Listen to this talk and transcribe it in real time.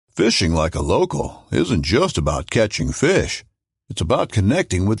Fishing like a local isn't just about catching fish. It's about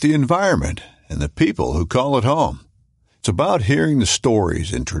connecting with the environment and the people who call it home. It's about hearing the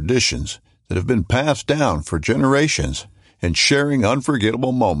stories and traditions that have been passed down for generations and sharing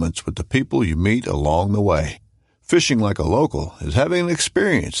unforgettable moments with the people you meet along the way. Fishing like a local is having an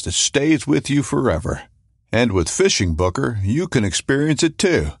experience that stays with you forever. And with Fishing Booker, you can experience it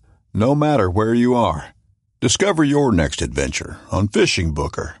too, no matter where you are. Discover your next adventure on Fishing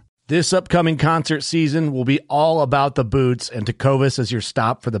Booker. This upcoming concert season will be all about the boots, and Tecovas is your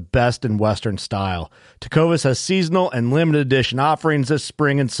stop for the best in Western style. Tecovas has seasonal and limited edition offerings this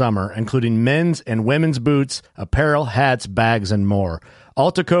spring and summer, including men's and women's boots, apparel, hats, bags, and more.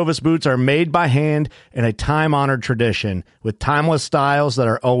 All Tecovas boots are made by hand in a time-honored tradition with timeless styles that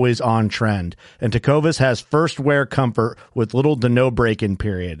are always on trend. And Tecovas has first wear comfort with little to no break-in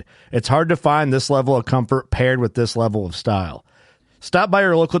period. It's hard to find this level of comfort paired with this level of style. Stop by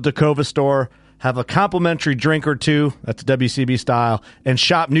your local Tecovas store, have a complimentary drink or two, that's WCB style, and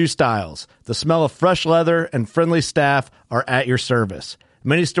shop new styles. The smell of fresh leather and friendly staff are at your service.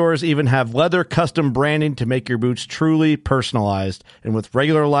 Many stores even have leather custom branding to make your boots truly personalized. And with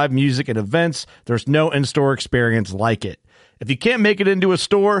regular live music and events, there's no in-store experience like it. If you can't make it into a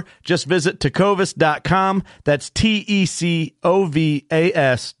store, just visit tecovas.com. That's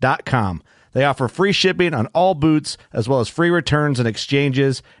TECOVAS.com. They offer free shipping on all boots, as well as free returns and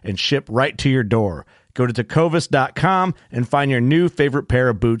exchanges, and ship right to your door. Go to tecovas.com and find your new favorite pair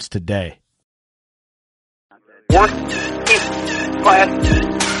of boots today. Class.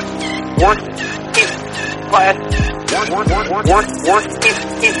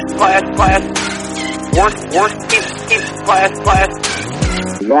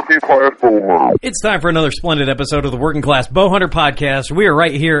 It's time for another splendid episode of the Working Class Bowhunter Podcast. We are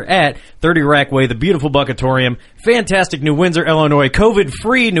right here at 30 Rack Way, the beautiful Buckatorium, fantastic New Windsor, Illinois,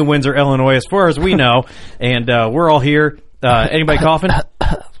 COVID-free New Windsor, Illinois, as far as we know. And we're all here. Anybody coughing?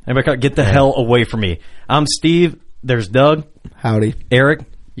 Anybody coughing? Get the hell away from me. I'm Steve. There's Doug. Howdy. Eric.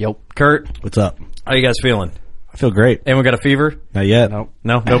 Yep. Kurt. What's up? How you guys feeling? I feel great. Anyone got a fever? Not yet. No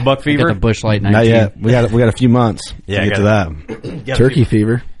buck fever. Got the Bush Light 19. Not yet. We got a few months to get to that. Turkey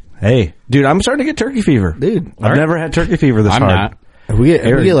fever. Hey, dude, I'm starting to get turkey fever, dude. I've never had turkey fever this hard. Not. If we get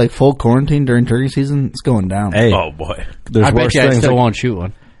like full quarantine during turkey season, it's going down. Hey, oh boy, there's I bet you I still like, won't shoot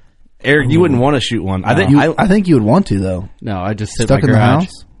one. Eric, you wouldn't want to shoot one. No. I think you would want to though. No, I just sit stuck in the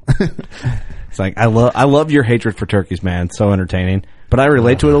house. It's like I love your hatred for turkeys, man. It's so entertaining, but I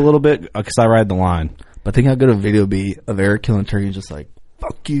relate to it a little bit because I ride the line. But think how good a video would be of Eric killing turkey, just like,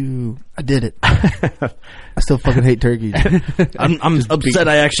 fuck you, I did it. I still fucking hate turkeys. I'm upset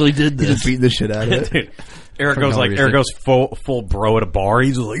I actually did this. Just beating the shit out of it. Dude, Eric goes full bro at a bar.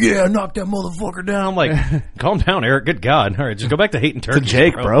 He's like, yeah, knock that motherfucker down. I'm like, calm down, Eric. Good God. All right, just go back to hating turkeys. To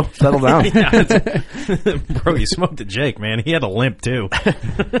Jake, bro. Settle down. Bro, you smoked a Jake, man. He had a limp, too.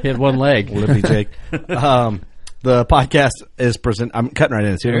 He had one leg. Limpy Jake. The podcast is I'm cutting right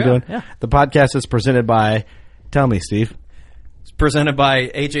in. See what I'm doing? Yeah. The podcast is presented by, tell me, Steve. It's presented by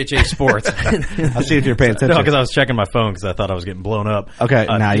HHA Sports. I'll see if you're paying attention. No, because I was checking my phone because I thought I was getting blown up. Okay,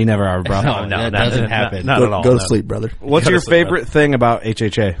 you never are, bro. No, that doesn't happen. Not at all. Go to sleep, brother. What's your favorite thing about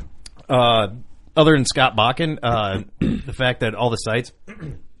HHA? Other than Scott Bakken, the fact that all the sites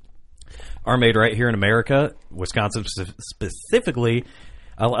are made right here in America, Wisconsin specifically.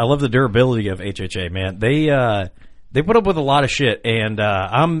 I love the durability of HHA, man. They put up with a lot of shit, and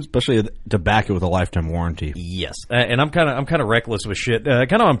I'm especially to back it with a lifetime warranty. Yes, and I'm kind of reckless with shit,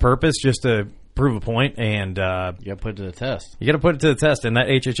 kind of on purpose, just to prove a point. And you got to put it to the test. You got to put it to the test, and that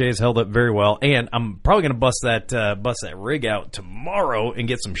HHA has held up very well. And I'm probably going to bust that rig out tomorrow and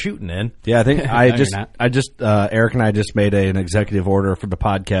get some shooting in. Yeah, I think Eric and I just made an executive order for the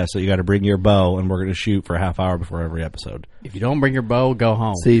podcast that you got to bring your bow, and we're going to shoot for a half hour before every episode. If you don't bring your bow, go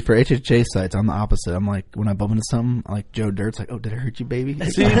home. See, for HHA sites, I'm the opposite. I'm like, when I bump into something, like Joe Dirt's like, oh, did I hurt you, baby?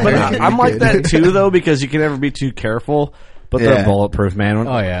 See, but I'm like that too, though, because you can never be too careful. But they're bulletproof, man.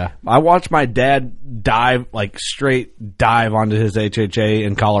 Oh, yeah. I watched my dad straight dive onto his HHA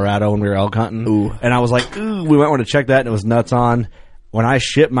in Colorado when we were elk hunting. Ooh. And I was like, ooh, we might want to check that, and it was nuts on. When I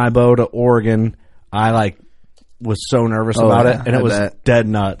shipped my bow to Oregon, I was so nervous about it, and it was dead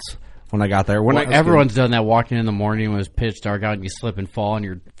nuts when I got there. Everyone's done that walking in the morning when it's pitch dark out and you slip and fall, and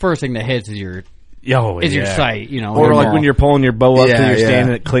your first thing that hits is your sight, you know. Or when you're pulling your bow up to your stand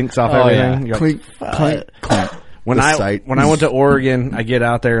and it clinks off everything. Yeah. Clink, clink, clink. When I went to Oregon, I get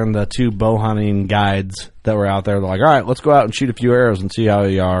out there and the two bow hunting guides that were out there, they're like, all right, let's go out and shoot a few arrows and see how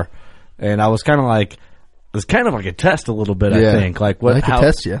you are. And I was kind of like, it was kind of like a test a little bit, I think. Like, to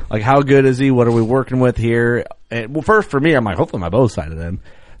test you. Like, how good is he? What are we working with here? And, well, first for me, I'm like, hopefully my bow's sighted in.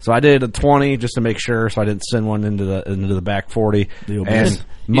 So I did a 20 just to make sure, so I didn't send one into the back 40. And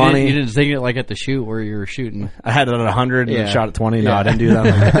money. You didn't zing it like at the shoot where you were shooting. I had it at 100 and shot at 20. No, I didn't do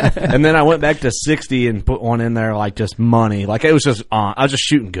that. And then I went back to 60 and put one in there, like just money. Like it was just on. I was just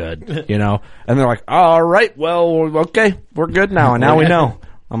shooting good, you know. And they're like, "All right, well, okay, we're good now." And now we know.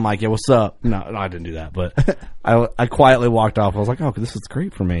 I'm like, "Yeah, what's up?" No, I didn't do that, but I quietly walked off. I was like, "Oh, this is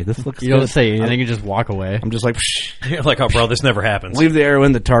great for me. This looks." You don't say anything. You just walk away. I'm just like, Psh. You're like, "Oh, bro, this never happens." Leave the arrow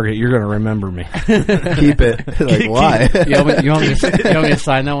in the target. You're going to remember me. Keep it. Like, why? You want me to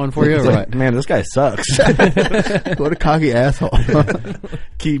sign that one for you? Or Like, what? man, this guy sucks. What a cocky asshole.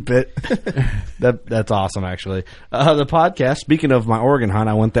 Keep it. That's awesome, actually. The podcast, speaking of my Oregon hunt,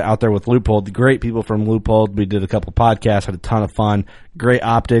 I went out there with Loophole. Great people from Loophole. We did a couple podcasts, had a ton of fun. Great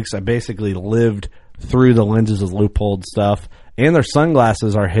optics. I basically lived through the lenses of Loophole stuff. And their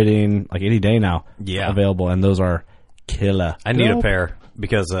sunglasses are hitting like any day now. Yeah. Available, and those are killer. I need a pair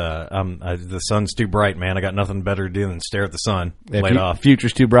because the sun's too bright, man. I got nothing better to do than stare at the sun. Light off.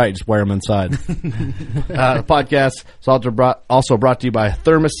 Future's too bright. Just wear them inside. The podcast is also brought to you by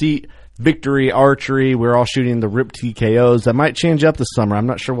Thermoset, Victory Archery. We're all shooting the RIP TKOs. That might change up this summer. I'm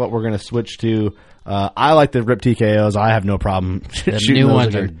not sure what we're going to switch to. I like the RIP TKOs. I have no problem The shooting new those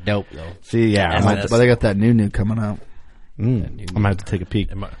ones again. are dope, though. See, yeah. But they got that new coming out. I might have to take a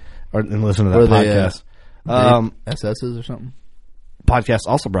peek Am I- and listen to that Or the, podcast. SSs or something. Podcast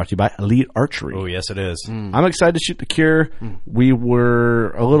also brought to you by Elite Archery. Oh, yes, it is. I'm excited to shoot the Cure. We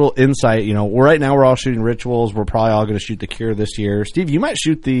were a little insight. You know, right now we're all shooting rituals. We're probably all going to shoot the Cure this year. Steve, you might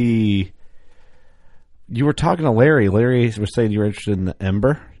shoot the. You were talking to Larry. Larry was saying you were interested in the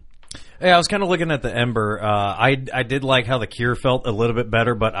Ember. Yeah, I was kind of looking at the Ember. I did like how the Cure felt a little bit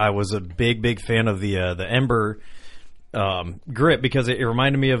better, but I was a big fan of the Ember grip because it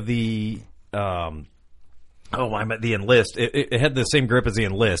reminded me of the the Enlist. It had the same grip as the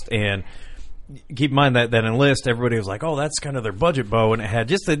Enlist, and keep in mind that Enlist, everybody was like, "Oh, that's kind of their budget bow," and it had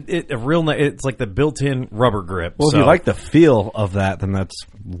just a real. It's like the built-in rubber grip. Well, so, if you like the feel of that, then that's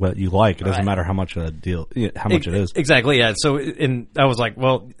what you like. It doesn't matter how much of a deal, how much it is. Exactly, yeah. So, and I was like,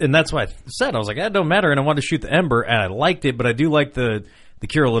 well, and that's what I said. I was like, that don't matter, and I wanted to shoot the Ember, and I liked it, but I do like the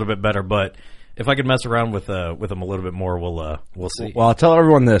Cure a little bit better. But if I could mess around with them a little bit more, we'll see. Well, I'll tell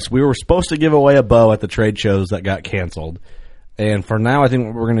everyone this: we were supposed to give away a bow at the trade shows that got canceled. And for now, I think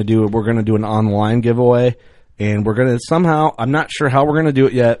what we're going to do an online giveaway, and we're going to somehow, I'm not sure how we're going to do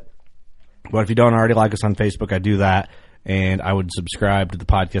it yet, but if you don't already like us on Facebook, I do that, and I would subscribe to the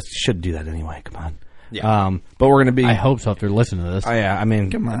podcast. You should do that anyway. Come on. Yeah. But we're going to be. I hope so if they're listening to this. Yeah, I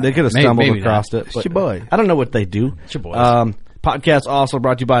mean, Come on. they could have Maybe stumbled not. across it. It's But your boy. I don't know what they do. It's your boys. Podcast also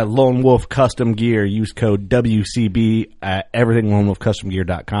brought to you by Lone Wolf Custom Gear. Use code WCB at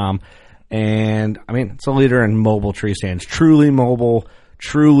everythinglonewolfcustomgear.com. And, I mean, it's a leader in mobile tree stands. Truly mobile,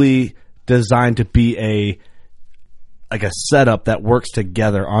 truly designed to be a setup that works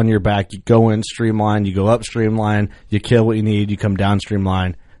together on your back. You go in streamline, you go up streamline, you kill what you need, you come down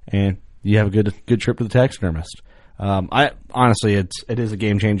streamline, and you have a good trip to the taxidermist. I honestly, it is a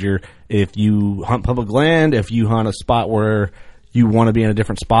game changer if you hunt public land, if you hunt a spot where you want to be in a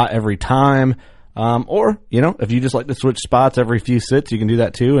different spot every time, or if you just like to switch spots every few sits, you can do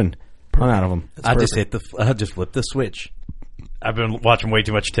that too and hunt out of them. I just flip the switch. I've been watching way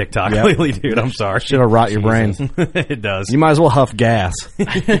too much TikTok lately, dude. I'm sorry. Should have rot your brain. It does. You might as well huff gas.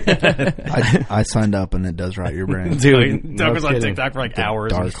 I signed up and it does rot your brain. Dude, Doug was on kidding. TikTok for like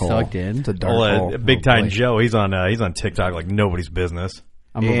hours. Dark hole. Sucked in. It's a dark hole. Big Time boy. Joe, he's on TikTok like nobody's business.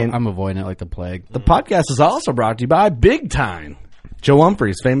 I'm avoiding it like the plague. The podcast is also brought to you by Big Time. Joe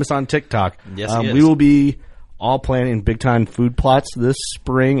Humphreys, famous on TikTok. Yes, he is. We will be all planning Big Time food plots this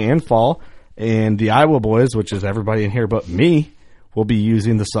spring and fall. And the Iowa boys, which is everybody in here but me, will be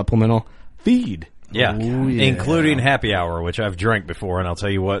using the supplemental feed. Yeah. Including happy hour, which I've drank before, and I'll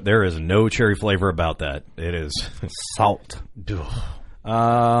tell you what, there is no cherry flavor about that. It is Salt.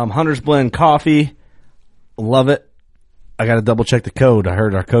 Hunter's Blend coffee. Love it. I got to double check the code. I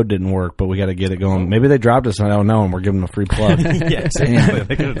heard our code didn't work, but we got to get it going. Maybe they dropped us, and I don't know, and we're giving them a free plug. yeah, exactly.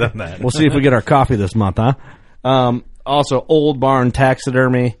 They could have done that. We'll see if we get our coffee this month, huh? Also, Old Barn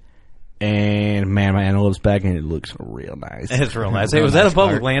Taxidermy. And, man, my antelope's back, and it looks real nice. It's real nice. Hey, was that a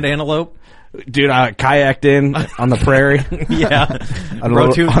public land antelope? Dude, I kayaked in on the prairie. Yeah. on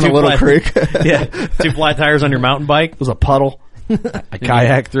a little creek. Yeah. 2 flat tires on your mountain bike. It was a puddle. I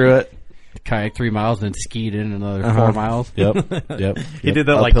kayaked through it. Kayak 3 miles and then skied in another 4 miles. Yep. He did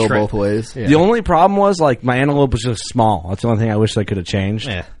that like uphill both ways. Yeah. The only problem was, like, my antelope was just small. That's the only thing I wish I could have changed.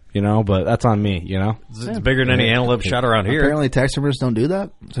 Yeah. but that's on me, It's bigger than any antelope shot around here. Apparently, taxidermists don't do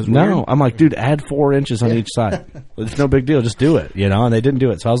that. No, I'm like, dude, add 4 inches on each side. It's no big deal. Just do it, and they didn't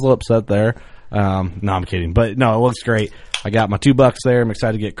do it. So I was a little upset there. No, I'm kidding. But no, it looks great. I got my $2 there. I'm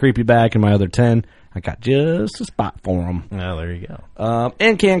excited to get Creepy back, and my other 10. I got just a spot for them. Oh, there you go.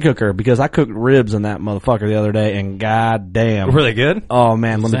 And can cooker, because I cooked ribs in that motherfucker the other day, and goddamn. Were they good? Oh,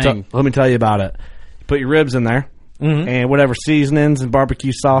 man, let me tell you about it. You put your ribs in there, and whatever seasonings and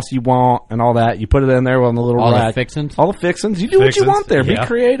barbecue sauce you want and all that, you put it in there on the little all rack. the fixins? All the fixins. You do what you want there. Be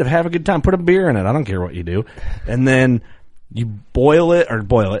creative. Have a good time. Put a beer in it. I don't care what you do. And then you boil it,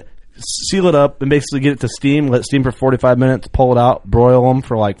 seal it up, and basically get it to steam. Let it steam for 45 minutes. Pull it out. Broil them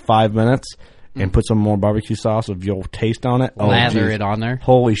for like 5 minutes. And put some more barbecue sauce with your taste on it. Lather it on there.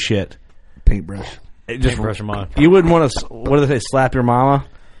 Holy shit. Paintbrush. Paintbrush them on. You wouldn't want to, what do they say, slap your mama?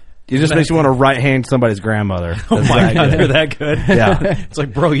 It just makes you want to right-hand somebody's grandmother. Oh my God, they're that good. Yeah. It's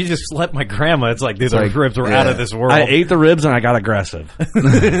like, bro, you just slept my grandma. It's like, these ribs were out of this world. I ate the ribs and I got aggressive.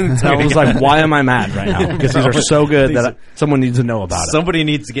 I was like, why am I mad right now? Because these are so good that someone needs to know about it. Somebody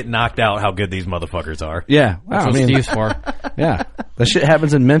needs to get knocked out how good these motherfuckers are. Yeah. That's what Steve's for. Yeah. That shit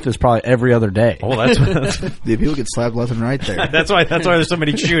happens in Memphis probably every other day. Oh, that's Dude, people get slapped left and right there. that's why there's so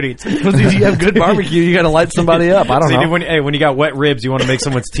many shootings. Because if you have good barbecue, you got to light somebody up. I don't know. When you got wet ribs, you want to make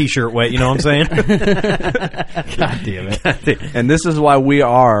someone's t-shirt wet. You know what I'm saying? God damn it. And this is why we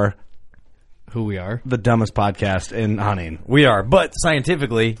are who we are. The dumbest podcast in hunting. We are. But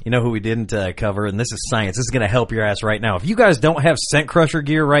scientifically, you know who we didn't cover, and this is science. This is going to help your ass right now. If you guys don't have scent crusher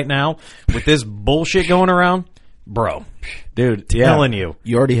gear right now with this bullshit going around, bro. Dude, telling you.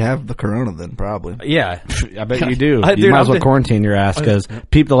 You already have the corona then, probably. Yeah. I bet you do. Dude, you might as well quarantine your ass because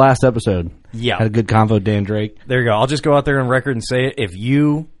peep the last episode. Yeah. Had a good convo with Dan Drake. There you go. I'll just go out there on record and say it. If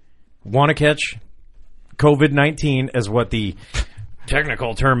you want to catch COVID-19, as what the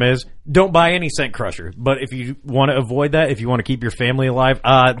technical term is, don't buy any scent crusher. But if you want to avoid that, if you want to keep your family alive,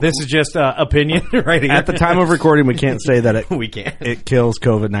 this is just opinion right here. At the time of recording, we can't say that we can't. It kills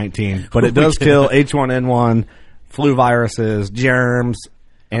COVID-19, but it does kill H1N1, flu viruses, germs,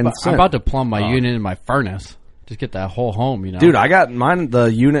 and I'm about to plumb my unit in my furnace. Just get that whole home, Dude, I got the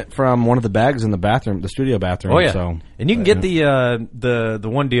unit from one of the bags in the bathroom, the studio bathroom. Oh, yeah. So, and you can get the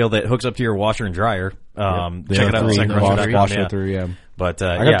one deal that hooks up to your washer and dryer. Check it out. Wash it through, yeah. But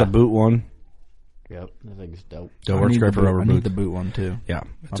I got the boot one. Yep, that thing's dope. So works great for rubber I boots. need the boot one, too. Yeah.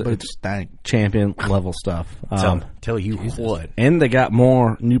 My boots stank. Champion level stuff. Tell you what. And they got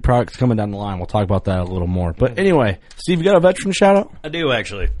more new products coming down the line. We'll talk about that a little more. But anyway, Steve, you got a veteran shout-out? I do,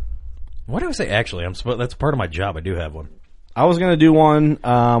 actually. Why do I say actually? That's part of my job. I do have one. I was going to do one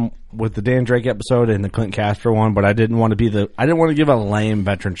with the Dan Drake episode and the Clint Castro one, but I didn't want to give a lame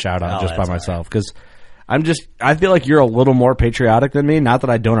veteran shout out just by myself because I feel like you're a little more patriotic than me. Not that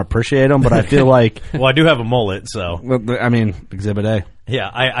I don't appreciate them, but I feel like well, I do have a mullet, so I mean, Exhibit A. Yeah,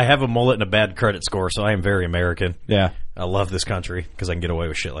 I have a mullet and a bad credit score, so I am very American. Yeah, I love this country because I can get away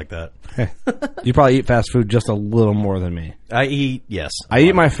with shit like that. Hey, you probably eat fast food just a little more than me. I eat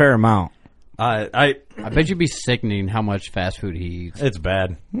my fair amount. I bet you'd be sickening how much fast food he eats. It's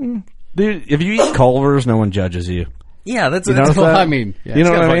bad. Dude, if you eat Culver's, no one judges you. Yeah, that's well, I mean, yeah, you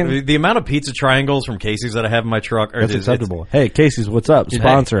know what I mean? The amount of pizza triangles from Casey's that I have in my truck that's acceptable. Hey, Casey's, what's up?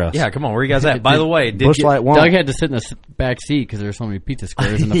 Sponsor us. Yeah, come on. Where you guys at? By the way, Busch Light won't. Doug had to sit in the back seat because there were so many pizza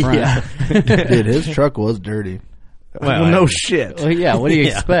squares in the front. Dude, his truck was dirty. Well, no shit. Well, yeah, what do you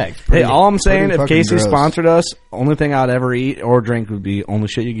expect? Hey, all I'm saying, if Casey gross. sponsored us, only thing I'd ever eat or drink would be only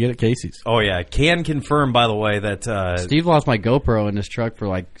shit you get at Casey's. Oh, yeah. Can confirm, by the way, that Steve lost my GoPro in his truck for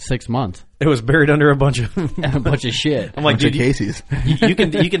like 6 months. It was buried under a bunch of shit. I'm like, dude, Casey's. you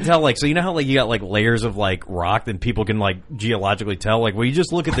can tell, like, so you know how like you got like layers of like rock and people can like geologically tell, like, well, you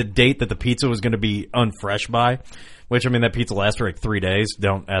just look at the date that the pizza was going to be unfresh by. Which, I mean, that pizza lasts for like 3 days.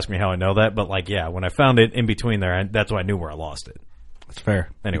 Don't ask me how I know that. But, like, yeah, when I found it in between there, that's when I knew where I lost it. That's fair.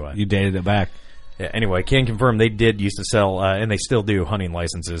 Anyway. You dated it back. Yeah, anyway, can confirm they did used to sell, and they still do, hunting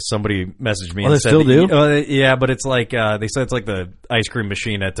licenses. Somebody messaged me and and said... they still do? Yeah, but it's like, they said it's like the ice cream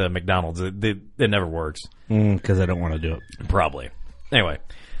machine at McDonald's. It never works. Because I don't want to do it. Probably. Anyway,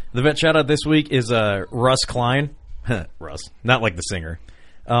 the vet shout-out this week is Russ Klein. Russ. Not like the singer.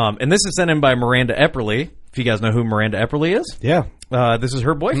 And this is sent in by Miranda Epperly. If you guys know who Miranda Epperly is. Yeah. This is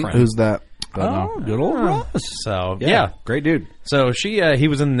her boyfriend. Who's that? Good old Ross. So, yeah. Great dude. So, he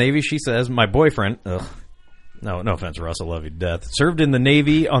was in the Navy. She says, my boyfriend, no offense, Russ, I love you to death, served in the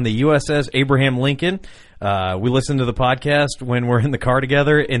Navy on the USS Abraham Lincoln. We listen to the podcast when we're in the car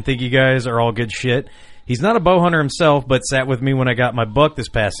together and think you guys are all good shit. He's not a bow hunter himself, but sat with me when I got my buck this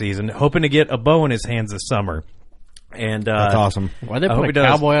past season, hoping to get a bow in his hands this summer. And that's awesome. Why they put a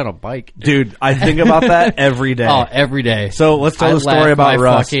cowboy on a bike? Dude, I think about that every day. Oh, every day. So let's tell the story about my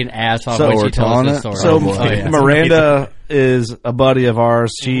Russ. Fucking ass off So when we're she tells this story. So yeah. Miranda is a buddy of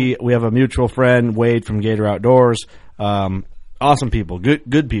ours. We have a mutual friend, Wade from Gator Outdoors. Awesome people,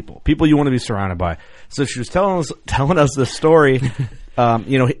 good people you want to be surrounded by. So she was telling us this story.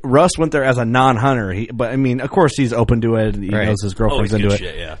 Russ went there as a non-hunter. But I mean, of course, he's open to it. He knows his girlfriend's into it.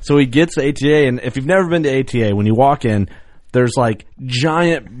 Shit, yeah. So he gets to ATA, and if you've never been to ATA, when you walk in, there's like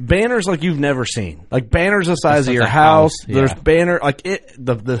giant banners like you've never seen, like banners the size of your house. Yeah. There's banner like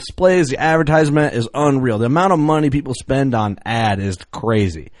the displays, the advertisement is unreal. The amount of money people spend on ad is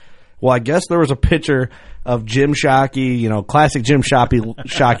crazy. Well, I guess there was a picture of Jim Shockey, classic Jim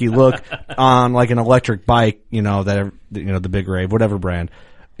Shockey look on like an electric bike, the Big Rave, whatever brand.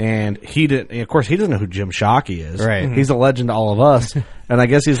 And he didn't. Of course, he doesn't know who Jim Shockey is. Right. He's a legend to all of us. And I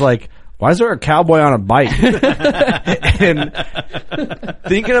guess he's like, why is there a cowboy on a bike? And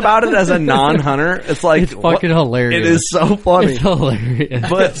thinking about it as a non-hunter, it's like It's fucking hilarious. It is so funny. It's hilarious.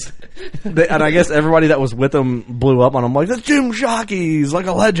 But and I guess everybody that was with him blew up on him like, that's Jim Shockey. He's like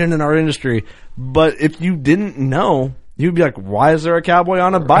a legend in our industry. But if you didn't know, you'd be like, why is there a cowboy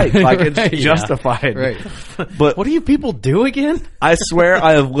on a bike? Like, it's justified. Right. But What do you people do again? I swear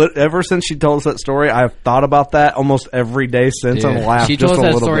I have ever since she told us that story, I've thought about that almost every day since and laughed She just told a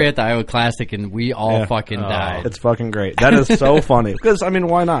us that little story bit. at the Iowa Classic, and we all fucking died. It's fucking great. That is so funny. Because, I mean,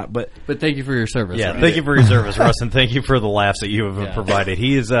 why not? But But thank you for your service. Yeah, Russ. thank you for your service, Russ, and thank you for the laughs that you have provided.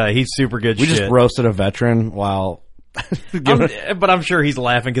 He's super good we shit. just roasted a veteran while... But I'm sure he's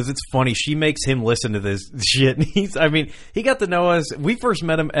laughing because it's funny. She makes him listen to this shit. And he got to know us. We first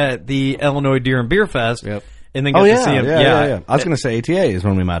met him at the Illinois Deer and Beer Fest. Yep. And then got to see him. Yeah. I was going to say ATA is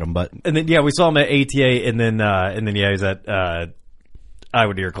when we met him, but... And then, we saw him at ATA, and then he's at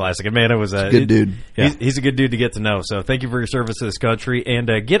Iowa Deer Classic. And man, it was Good dude. He's a good dude to get to know. So thank you for your service to this country, and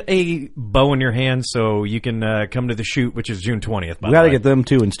get a bow in your hand so you can come to the shoot, which is June 20th. We got to get them,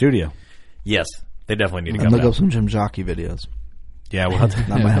 too, in studio. Yes, they definitely need to And come look down. up some Jim Jockey videos. Yeah, well, That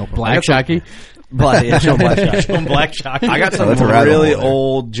might help. Black Shockey. show Black Shockey. Show 'em Black Shock. I got some that's a rabbit really hole there.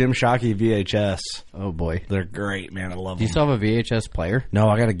 old Jim Shockey VHS. Oh, boy. They're great, man. I love Do you them. still have a VHS player? No,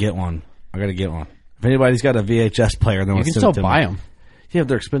 I got to get one. If anybody's got a VHS player, then You can still buy them. Yeah,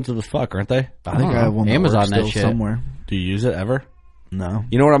 they're expensive as fuck, aren't they? I think I have one that Amazon works that still shit. somewhere. Do you use it ever? No.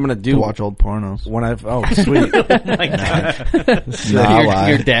 You know what I'm going to do? To watch old pornos. When sweet. My God. Nah, I lie.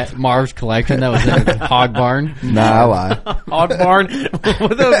 your dad Marv's collection that was in a hog barn. Nah, I lie. Hog Barn. What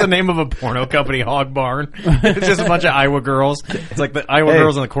was the name of a porno company? Hog Barn. It's just a bunch of Iowa girls. It's like the Iowa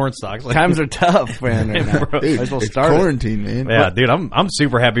girls and the corn stalks. Like, Times are tough, man. Right now. Bro. Dude, Might as well it's start it. quarantine, man. yeah, dude, I'm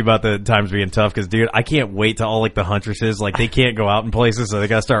super happy about the times being tough because, dude, I can't wait till all like the huntresses they can't go out in places, so they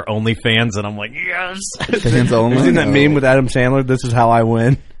got to start OnlyFans, and I'm like, yes. Fans only. You seen that meme with Adam Sandler? This is how I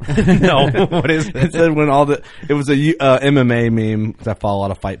win. No, what is It it? said when it was a MMA meme because I follow a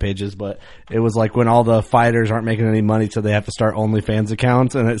lot of fight pages, but it was like when all the fighters aren't making any money, so they have to start OnlyFans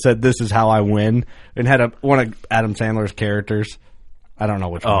accounts, and it said "This is how I win," and had one of Adam Sandler's characters. I don't know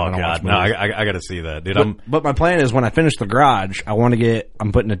which one. Oh I don't watch God, no, movies. I got to see that, dude. But my plan is when I finish the garage,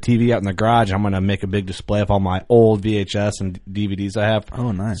 I'm putting a TV out in the garage. And I'm going to make a big display of all my old VHS and DVDs I have.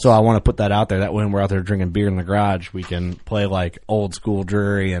 Oh, nice. So I want to put that out there. That when we're out there drinking beer in the garage, we can play like old school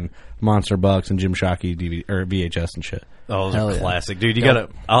Drury and Monster Bucks and Jim Shockey DVD or VHS and shit. Oh, those Hell are yeah. classic, dude. You gotta.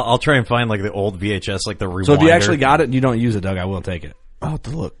 I'll try and find like the old VHS, like the rewinder. So if you actually got it and you don't use it, Doug, I will take it. I'll have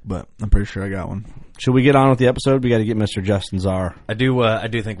to look, but I'm pretty sure I got one. Should we get on with the episode? We got to get Mr. Justin Zarr. I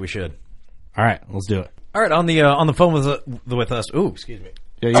do think we should. All right, let's do it. All right, on the phone with us. Ooh, excuse me.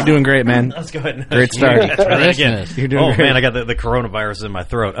 Yeah, you're doing great, man. Let's go ahead. And Great start. Try that again. You're doing great. Man, I got the coronavirus in my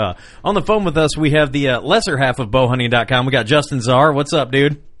throat. On the phone with us, we have the lesser half of bowhunting.com. We got Justin Zarr. What's up,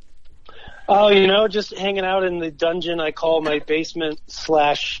 dude? Oh, just hanging out in the dungeon I call my basement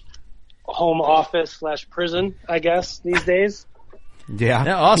 / home office / prison, I guess, these days. Yeah.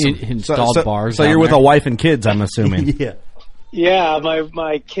 Yeah, awesome. You installed bars. So down you're with there. a wife and kids, I'm assuming. Yeah. Yeah,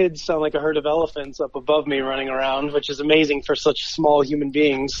 my kids sound like a herd of elephants up above me running around, which is amazing for such small human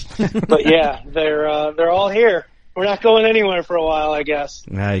beings. But yeah, they're all here. We're not going anywhere for a while, I guess.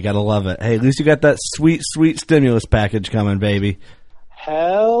 Nah, you gotta love it. Hey, at least you got that sweet, sweet stimulus package coming, baby.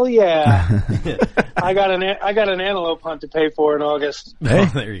 Hell yeah! I got an antelope hunt to pay for in August. Hey,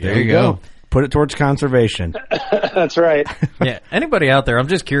 there you go. There you go. Put it towards conservation. That's right. Yeah. Anybody out there? I'm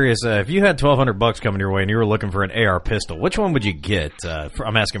just curious. If you had $1,200 coming your way and you were looking for an AR pistol, which one would you get?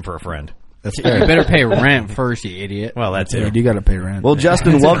 I'm asking for a friend. That's You fair. better pay rent first, you idiot. Well, that's You it. do got to pay rent. Well,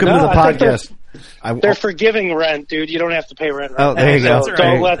 Justin, welcome to the I think podcast. They're forgiving rent, dude. You don't have to pay rent. Oh, there you go. So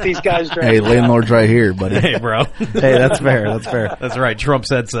don't let these guys drink. Hey, landlord's right here, buddy. Hey, bro. Hey, that's fair. That's fair. That's right. Trump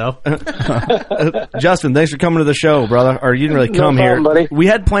said so. Justin, thanks for coming to the show, brother. Or you didn't really come No problem, here. buddy. We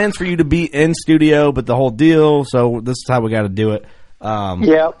had plans for you to be in studio, but the whole deal, so this is how we got to do it.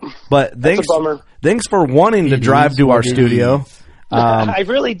 Yeah. But That's a bummer. thanks for wanting to drive to our studio. I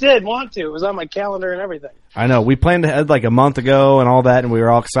really did want to. It was on my calendar and everything. I know. We planned ahead like a month ago and all that, and we were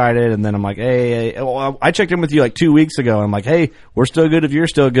all excited. And then I'm like, hey. Well, I checked in with you like 2 weeks ago, and I'm like, hey, we're still good if you're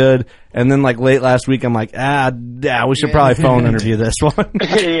still good. And then like late last week, I'm like, we should probably phone interview this one.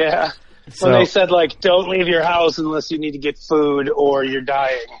 Yeah. When they said, like, don't leave your house unless you need to get food or you're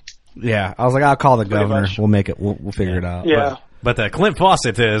dying. Yeah. I was like, I'll call the governor. much. We'll make it. We'll figure it out. Yeah. But Clint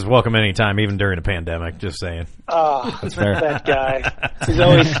Fawcett is welcome anytime, even during a pandemic. Just saying. Oh, That's fair. that guy. He's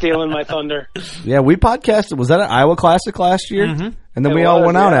always stealing my thunder. Yeah, we podcasted. Was that an Iowa Classic last year? Mm-hmm. And then we all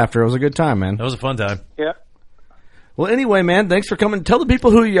went out after. It was a good time, man. That was a fun time. Yeah. Well, anyway, man, thanks for coming. Tell the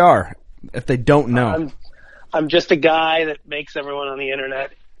people who you are if they don't know. I'm just a guy that makes everyone on the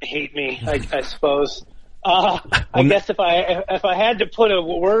internet hate me, I suppose. I guess if I had to put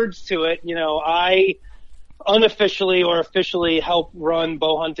words to it, I unofficially or officially help run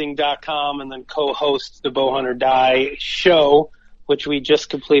bowhunting.com and then co-host the Bow Hunter Die show, which we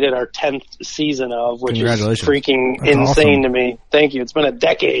just completed our 10th season of, which is freaking insane to me. Thank you. It's been a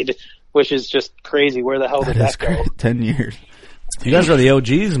decade, which is just crazy. Where the hell did that go? 10 years. You guys are the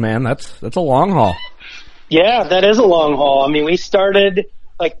OGs, man. That's a long haul. Yeah, that is a long haul. I mean, we started,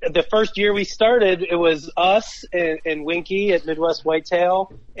 like, the first year we started, it was us and Winky at Midwest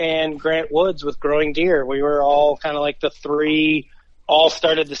Whitetail and Grant Woods with Growing Deer. We were all kind of like the three, all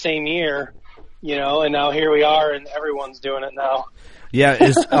started the same year, and now here we are and everyone's doing it now. Yeah,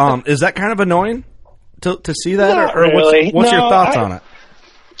 is that kind of annoying to see that? Not or really. what's your thoughts on it?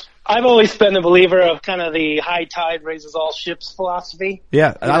 I've always been a believer of kind of the high tide raises all ships philosophy.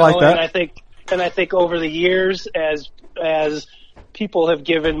 Yeah, I like that. And I think over the years, as people have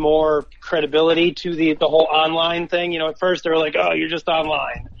given more credibility to the whole online thing, at first they were like, oh, you're just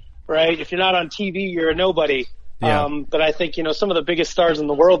online, right? If you're not on TV, you're a nobody. Yeah. But I think, some of the biggest stars in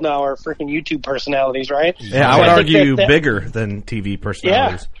the world now are freaking YouTube personalities, right? Yeah, I would argue bigger than TV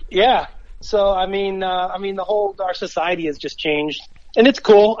personalities. Yeah. So, I mean, our society has just changed. And it's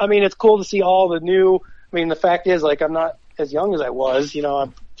cool. I mean, it's cool to see all the new, the fact is, like, I'm not as young as I was,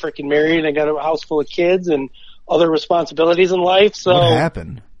 I'm freaking married and I got a house full of kids and other responsibilities in life. So what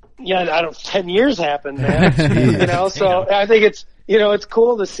happened? Yeah, 10 years happened, man. So I think it's, it's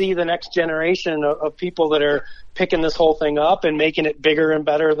cool to see the next generation of people that are picking this whole thing up and making it bigger and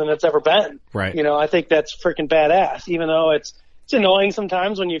better than it's ever been. Right. I think that's freaking badass, even though it's annoying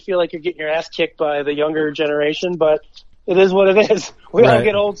sometimes when you feel like you're getting your ass kicked by the younger generation, but it is what it is. We all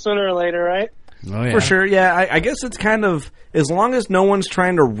get old sooner or later, right? Oh, yeah. For sure, yeah. I guess it's kind of, as long as no one's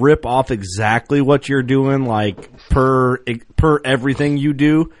trying to rip off exactly what you're doing, like, per everything you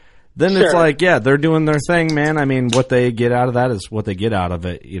do, then it's like, yeah, they're doing their thing, man. I mean, what they get out of that is what they get out of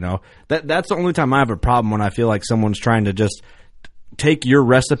it, That's the only time I have a problem, when I feel like someone's trying to just take your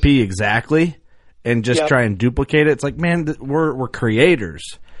recipe exactly and just try and duplicate it. It's like, man, we're creators.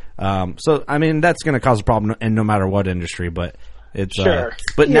 So, I mean, that's going to cause a problem in no matter what industry, but it's,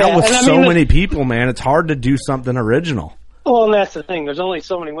 but now with many people, man, it's hard to do something original. Well, and that's the thing. There's only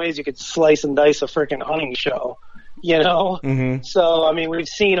so many ways you could slice and dice a freaking hunting show, Mm-hmm. So, I mean, we've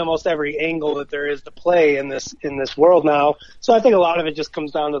seen almost every angle that there is to play in this world now. So I think a lot of it just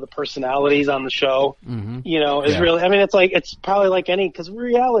comes down to the personalities on the show, is really, I mean, it's probably like because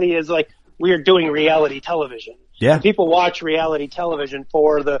reality is like, we are doing reality television. Yeah. And people watch reality television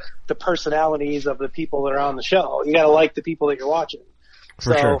for the personalities of the people that are on the show. You got to like the people that you're watching.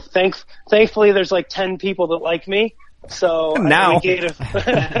 For sure. Thankfully, there's like 10 people that like me. So now,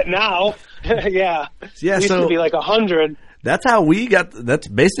 now, yeah. It used to be like 100. That's how that's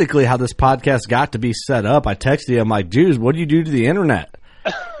basically how this podcast got to be set up. I texted you, I'm like, Jews, what do you do to the internet?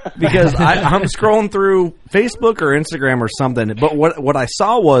 Because I'm scrolling through Facebook or Instagram or something, but what I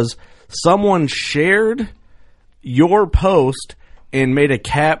saw was someone shared your post and made a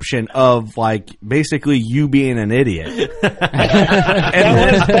caption of, like, basically you being an idiot.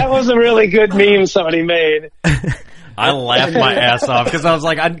 That was a really good meme somebody made. I laughed my ass off because I was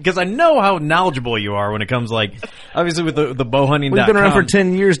like, because I know how knowledgeable you are when it comes, like, obviously with the bow hunting. We've been around for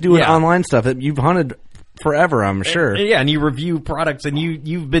 10 years doing online stuff. You've hunted forever, I'm sure. And you review products, and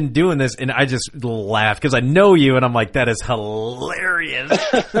you've been doing this, and I just laugh because I know you, and I'm like, that is hilarious.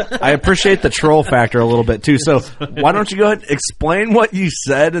 I appreciate the troll factor a little bit too. So why don't you go ahead and explain what you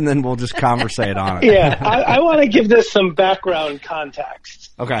said, and then we'll just conversate on it. Yeah, I want to give this some background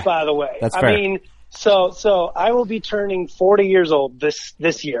context. Okay, by the way, that's fair. I mean, so I will be turning 40 years old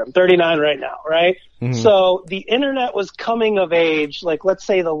this year. I'm 39 right now, right? Mm-hmm. So the internet was coming of age, like let's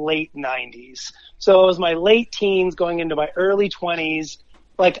say the late 90s. So it was my late teens going into my early 20s.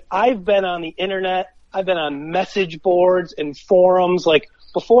 Like I've been on the internet, I've been on message boards and forums, like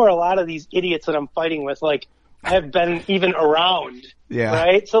before a lot of these idiots that I'm fighting with, like have been even around. Yeah.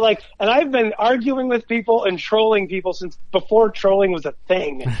 Right? So like, and I've been arguing with people and trolling people since before trolling was a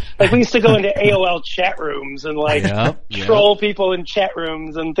thing. Like we used to go into AOL chat rooms and like troll people in chat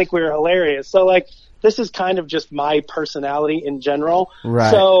rooms and think we were hilarious. So like, this is kind of just my personality in general.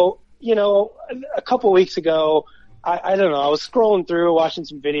 Right. So, you know, a couple weeks ago, I don't know, I was scrolling through, watching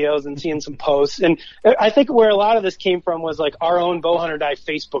some videos and seeing some posts. And I think where a lot of this came from was like our own Bowhunter Die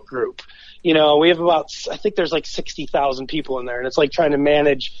Facebook group. You know, we have about, I think there's like 60,000 people in there, and it's like trying to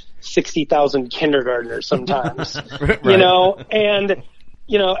manage 60,000 kindergartners sometimes. Right. You know, and,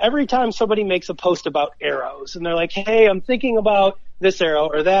 you know, every time somebody makes a post about arrows and they're like, hey, I'm thinking about this arrow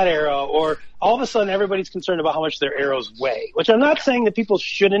or that arrow, or all of a sudden everybody's concerned about how much their arrows weigh, which I'm not saying that people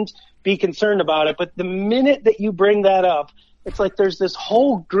shouldn't be concerned about it, but the minute that you bring that up, it's like there's this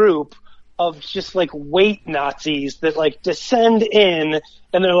whole group of just like weight Nazis that like descend in,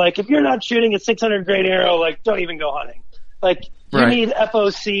 and they're like, if you're not shooting a 600 grain arrow, like don't even go hunting. Like you need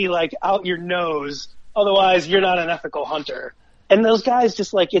FOC like out your nose, otherwise you're not an ethical hunter. And those guys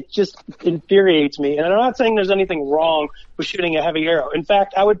just like, it just infuriates me. And I'm not saying there's anything wrong with shooting a heavy arrow. In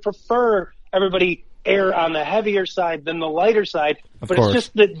fact, I would prefer everybody err on the heavier side than the lighter side. But it's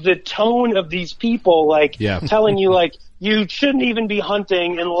just the tone of these people, like telling you like you shouldn't even be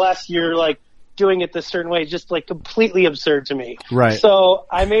hunting unless you're like doing it this certain way. It's just like completely absurd to me. Right. So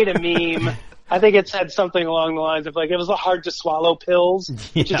I made a meme. I think it said something along the lines of like, it was hard to swallow pills,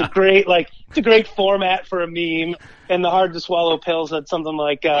 which is a great, like, it's a great format for a meme. And the hard to swallow pills said something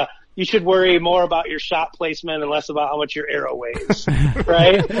like, you should worry more about your shot placement and less about how much your arrow weighs,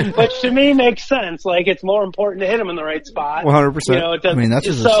 right? Which to me makes sense. Like, it's more important to hit them in the right spot. 100%. You know, I mean, that's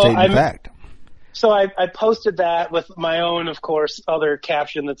just a statement fact. So I posted that with my own, of course, other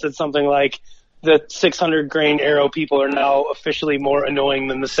caption that said something like, the 600 grain arrow people are now officially more annoying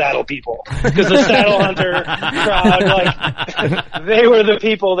than the saddle people. Because the saddle hunter crowd, like, they were the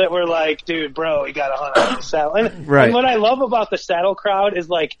people that were like, dude, bro, you gotta hunt on the saddle. And what I love about the saddle crowd is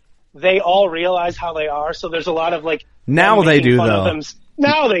like, they all realize how they are, so there's a lot of like... Now they do, though.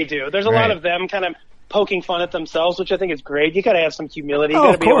 Now they do. There's a lot of them kind of poking fun at themselves, which I think is great. You gotta have some humility. You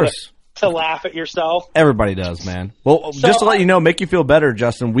gotta be able to laugh at yourself. Everybody does, man. Well, just to let you know, make you feel better,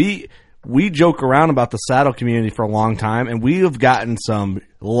 Justin, we joke around about the saddle community for a long time, and we have gotten some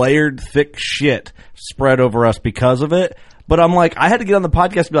layered, thick shit spread over us because of it. But I'm like, I had to get on the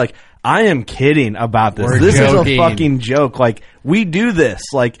podcast and be like, I am kidding about this. This is a fucking joke. Like, we do this.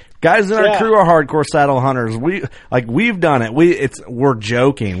 Like, guys in our crew are hardcore saddle hunters. We've done it. We're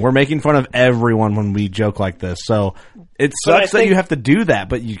joking. We're making fun of everyone when we joke like this. So it sucks that you have to do that,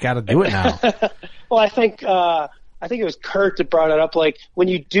 but you got to do it now. Well, I think it was Kurt that brought it up. Like, when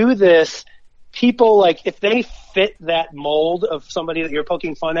you do this, people, like, if they fit that mold of somebody that you're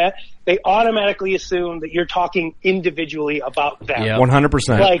poking fun at, they automatically assume that you're talking individually about them.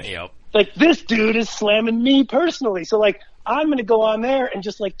 100%. Like, this dude is slamming me personally. So, like, I'm going to go on there and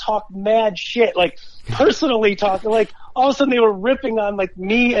just, like, talk mad shit. Like, personally talking. Like, all of a sudden they were ripping on, like,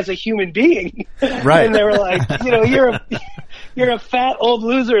 me as a human being. Right. And they were like, you know, you're a fat old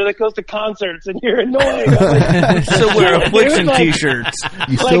loser that goes to concerts and you're annoying. Like, still wear affliction t-shirts.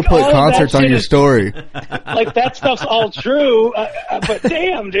 You still put concerts on your story. Like, that stuff's all true, but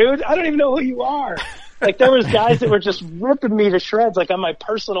damn, dude, I don't even know who you are. Like, there was guys that were just ripping me to shreds, like, on my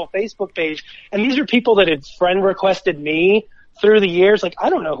personal Facebook page. And these are people that had friend requested me through the years. Like,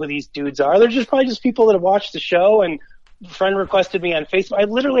 I don't know who these dudes are. They're just probably just people that have watched the show and friend requested me on Facebook. I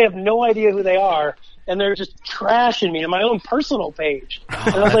literally have no idea who they are. And they're just trashing me on my own personal page.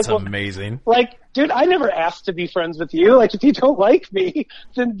 And I was that's like, well, amazing. Like, dude, I never asked to be friends with you. Like, if you don't like me,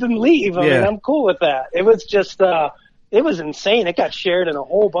 then leave. I mean, I'm cool with that. It was just, it was insane. It got shared in a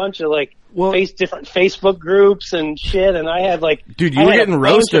whole bunch of, like, different Facebook groups and shit. And I had, like... Dude, you were getting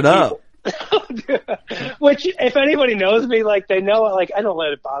roasted up. Which, if anybody knows me, like, they know, like, I don't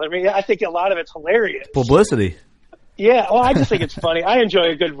let it bother me. I think a lot of it's hilarious. Publicity. Yeah, well, I just think it's funny. I enjoy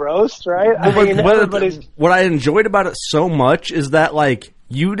a good roast, right? What I enjoyed about it so much is that, like,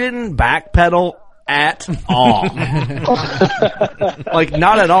 you didn't backpedal at all. Like,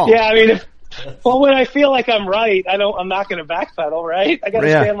 not at all. Yeah, I mean, when I feel like I'm right, I'm not going to backpedal, right? I got to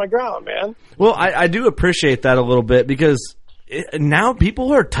stand my ground, man. Well, I do appreciate that a little bit because now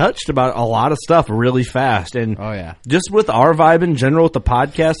people are touched about a lot of stuff really fast. And just with our vibe in general with the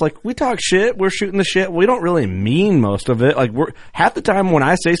podcast, like, we talk shit, we're shooting the shit. We don't really mean most of it. Like, half the time when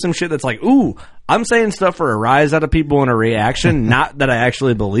I say some shit that's like, ooh, I'm saying stuff for a rise out of people and a reaction, not that I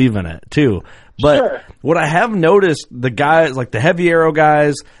actually believe in it, too. But what I have noticed, the guys, like the heavy arrow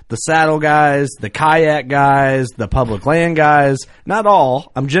guys, the saddle guys, the kayak guys, the public land guys, not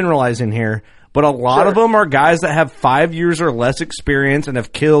all, I'm generalizing here, but a lot of them are guys that have 5 years or less experience and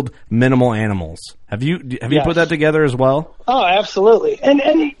have killed minimal animals. Have you put that together as well? Oh, absolutely.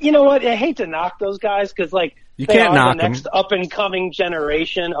 And you know what? I hate to knock those guys because, like, you can't knock the next up-and-coming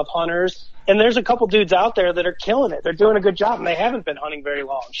generation of hunters. And there's a couple dudes out there that are killing it. They're doing a good job, and they haven't been hunting very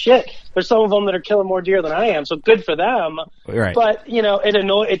long. Shit, there's some of them that are killing more deer than I am, so good for them. Right. But, you know,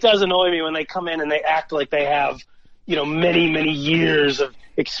 it does annoy me when they come in and they act like they have, you know, many, many years of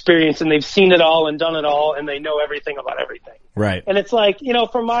experience, and they've seen it all and done it all, and they know everything about everything. Right. And it's like, you know,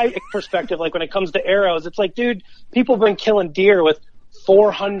 from my perspective, like when it comes to arrows, it's like, dude, people have been killing deer with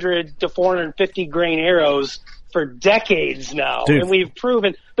 400 to 450 grain arrows for decades now. Dude. And we've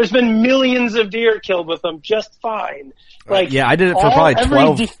proven there's been millions of deer killed with them just fine. Like, I did it for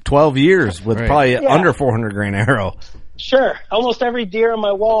probably 12 years with probably under 400 grain arrow. Sure. Almost every deer on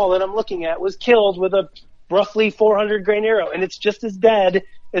my wall that I'm looking at was killed with a roughly 400 grain arrow, and it's just as dead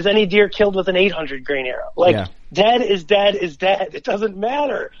as any deer killed with an 800 grain arrow. Like, dead is dead is dead. It doesn't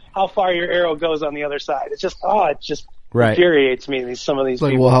matter how far your arrow goes on the other side. It's just, infuriates me, some of these it's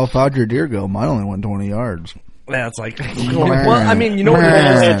like, people. well, how far did your deer go? Mine only went 20 yards. Yeah, it's like, well, I mean, you know what it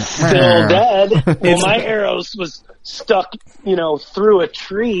is? It's still dead. Well, my arrows was stuck, you know, through a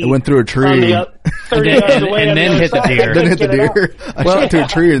tree. It went through a tree. 30 yards away and then hit the deer. Then hit the deer. I shot to a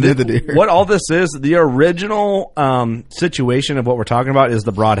tree and hit the deer. What all this is, the original situation of what we're talking about is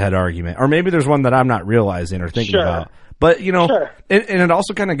the broadhead argument. Or maybe there's one that I'm not realizing or thinking about. But, you know, and it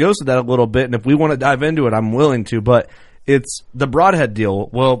also kind of goes to that a little bit. And if we want to dive into it, I'm willing to. But it's the broadhead deal.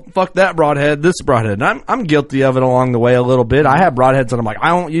 Well, fuck that broadhead, this broadhead. And I'm guilty of it along the way a little bit. I have broadheads that I'm like, I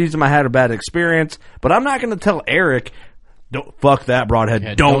don't use them. I had a bad experience. But I'm not going to tell Eric, don't fuck that broadhead.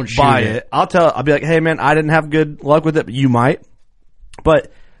 Yeah, don't buy it. I'll be like, hey man, I didn't have good luck with it, but you might.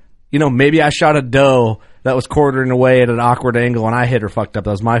 But, you know, maybe I shot a doe that was quartering away at an awkward angle and I hit her fucked up.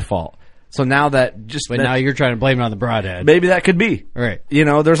 That was my fault. So now now you're trying to blame it on the broadhead. Maybe that could be. Right. You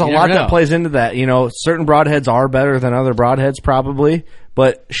know, there's a lot that plays into that. You know, certain broadheads are better than other broadheads probably,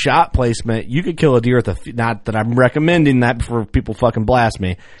 but shot placement, you could kill a deer at not that I'm recommending that before people fucking blast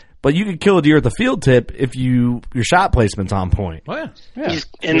me, but you could kill a deer at the field tip if your shot placement's on point. Oh yeah. He's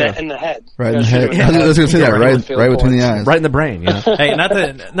in the head. Right in the head. I was going to say that, right between the eyes. Right in the brain, you know? Hey, not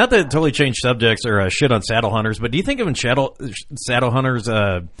to totally change subjects or shit on saddle hunters, but do you think when saddle hunters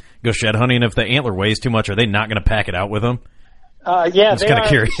go shed hunting, if the antler weighs too much, are they not going to pack it out with them? I'm just kind of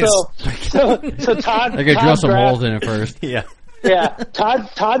curious. So Todd, they're going to drill some holes in it first. Yeah.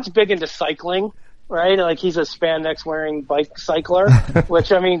 Todd's big into cycling, right? Like, he's a spandex wearing bike cycler,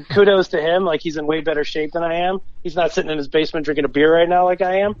 which, I mean, kudos to him. Like, he's in way better shape than I am. He's not sitting in his basement drinking a beer right now like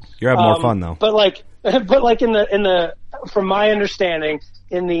I am. You're having more fun though. But like in the from my understanding,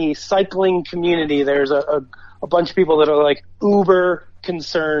 in the cycling community, there's a bunch of people that are like uber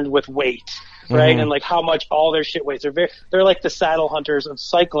concerned with weight, right? And like how much all their shit weighs. They're like the saddle hunters of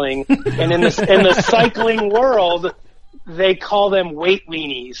cycling. And in the cycling world, they call them weight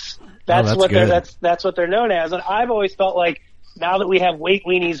weenies. That's what they're known as. And I've always felt like now that we have weight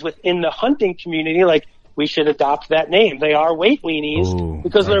weenies within the hunting community, like we should adopt that name. They are weight weenies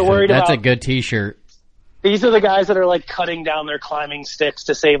because they're worried about. That's a good T-shirt. These are the guys that are like cutting down their climbing sticks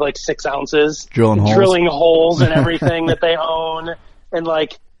to save like 6 ounces, drilling holes in everything that they own. And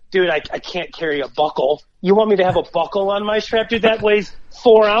like, dude, I can't carry a buckle. You want me to have a buckle on my strap? Dude, that weighs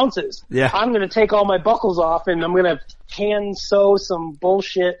 4 ounces. Yeah. I'm going to take all my buckles off and I'm going to hand sew some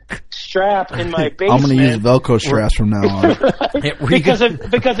bullshit strap in my basement. I'm going to use Velcro straps from now on. Right? because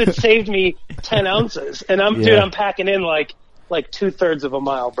it saved me 10 ounces. And I'm packing in like 2/3 of a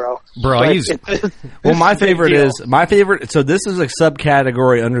mile, bro. Well, my favorite. So this is a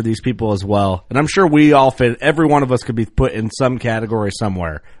subcategory under these people as well, and I'm sure we all fit. Every one of us could be put in some category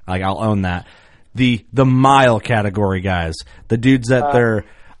somewhere. Like, I'll own that. The mile category guys, the dudes that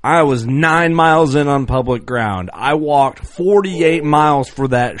I was 9 miles in on public ground. I walked 48 miles for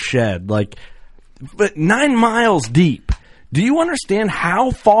that shed, but 9 miles deep. Do you understand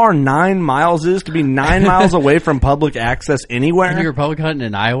how far 9 miles is to be 9 miles away from public access anywhere? And you're public hunting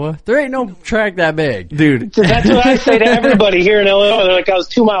in Iowa? There ain't no track that big. Dude. That's what I say to everybody here in Illinois. They're like, I was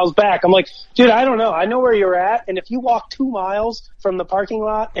 2 miles back. I'm like, dude, I don't know. I know where you're at. And if you walk 2 miles from the parking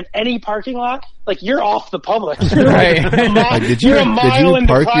lot, in any parking lot, like, you're off the public. You're Right. you're a mile into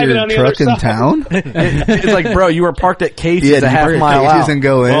park private your on the truck other in side. town? It's like, bro, you were parked at Casey's a half park at mile Casey's out. and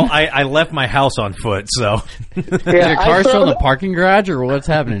go in. Well, I left my house on foot, so. Yeah, Is your car I still throw in the parking garage, or what's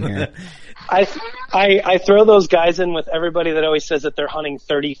happening here? I throw those guys in with everybody that always says that they're hunting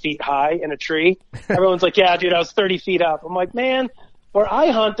 30 feet high in a tree. Everyone's like, yeah, dude, I was 30 feet up. I'm like, man, where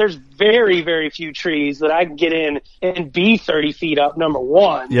I hunt, there's very, very few trees that I can get in and be 30 feet up, number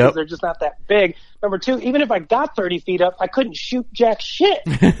one. Because they're just not that big. Number two, even if I got 30 feet up, I couldn't shoot jack shit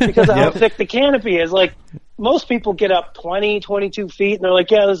because of how thick the canopy is. Like, most people get up 20, 22 feet, and they're like,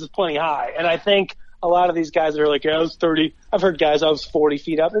 yeah, this is plenty high. And I think a lot of these guys are like, yeah, I was 30. I've heard guys, I was 40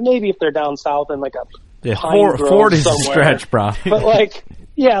 feet up. And maybe if they're down south in like a pine grove 40's a somewhere. stretch, bro. But like,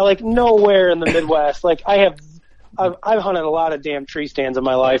 yeah, like nowhere in the Midwest. Like, I've hunted a lot of damn tree stands in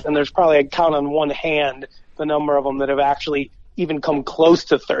my life, and there's probably, I count on one hand the number of them that have actually even come close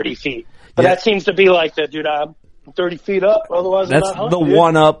to 30 feet. But that seems to be like the, dude, I'm 30 feet up, otherwise That's I'm not hunting, the dude.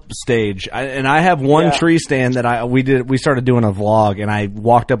 one up stage. And I have one tree stand that we started doing a vlog, and I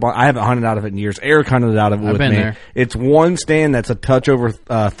walked up on, I haven't hunted out of it in years. Eric hunted out of it with been me. there. It's one stand that's a touch over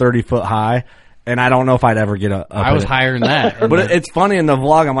 30 foot high, and I don't know if I'd ever get up I was it. higher than that. But it's funny in the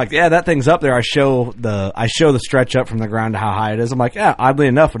vlog. I'm like, yeah, that thing's up there. I show the stretch up from the ground to how high it is. I'm like, yeah, oddly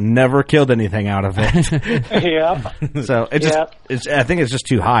enough, never killed anything out of it. Yeah. So I think it's just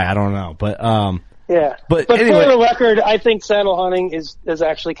too high. I don't know, but Yeah. But But anyway. for the record, I think saddle hunting is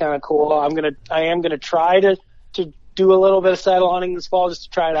actually kind of cool. I am gonna try to do a little bit of saddle hunting this fall just to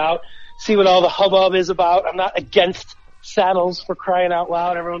try it out, see what all the hubbub is about. I'm not against saddles, for crying out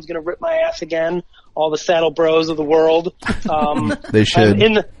loud. Everyone's gonna rip my ass again. All the saddle bros of the world. They should.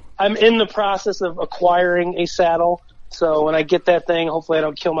 I'm in the process of acquiring a saddle. So when I get that thing, hopefully I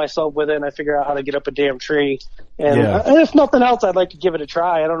don't kill myself with it, and I figure out how to get up a damn tree. And if nothing else, I'd like to give it a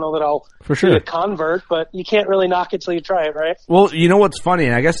try. I don't know that I'll be a convert, but you can't really knock it till you try it, right? Well, you know what's funny,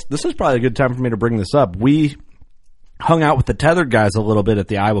 and I guess this is probably a good time for me to bring this up. We hung out with the tethered guys a little bit at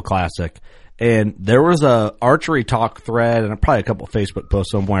the Iowa Classic, and there was a archery talk thread and probably a couple of Facebook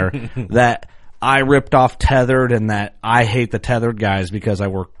posts somewhere that I ripped off tethered, and that I hate the tethered guys because I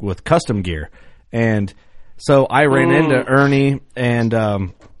work with custom gear. And so I ran into Ernie and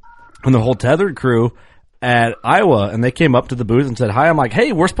the whole tethered crew at Iowa, and they came up to the booth and said hi. I'm like,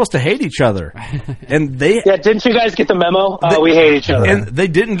 hey, we're supposed to hate each other. And didn't you guys get the memo? We hate each other. And they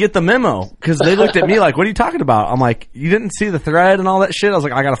didn't get the memo because they looked at me like, what are you talking about? I'm like, you didn't see the thread and all that shit? I was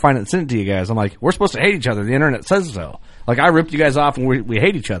like, I got to find it and send it to you guys. I'm like, we're supposed to hate each other. The internet says so. Like, I ripped you guys off and we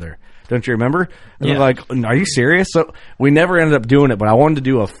hate each other. Don't you remember? And they're like, are you serious? So we never ended up doing it, but I wanted to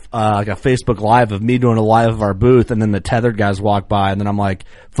do like a Facebook Live of me doing a live of our booth, and then the tethered guys walk by, and then I'm like,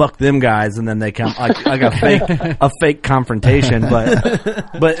 fuck them guys, and then they come like a fake confrontation,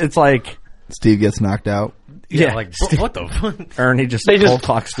 but it's like Steve gets knocked out. Yeah, like, what the fuck? Ernie just cold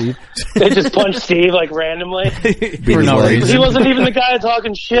clock Steve. They just punched Steve, like, randomly. For no reason. He wasn't even the guy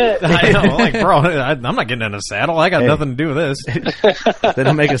talking shit. I know, like, bro, I'm not getting in a saddle. I got nothing to do with this. They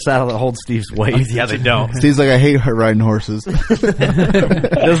don't make a saddle that holds Steve's weight. Yeah, they don't. Steve's like, I hate riding horses.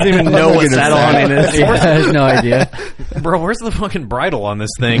 Doesn't even know what saddle hunting is. He has no idea. Bro, where's the fucking bridle on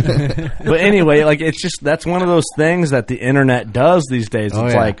this thing? But anyway, like, it's just, that's one of those things that the internet does these days.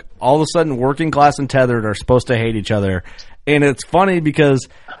 It's like, all of a sudden, working class and tethered are supposed to hate each other. And it's funny because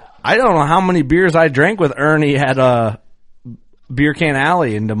I don't know how many beers I drank with Ernie at a Beer Can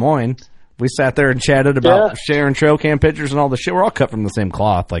Alley in Des Moines. We sat there and chatted about sharing trail cam pictures and all the shit. We're all cut from the same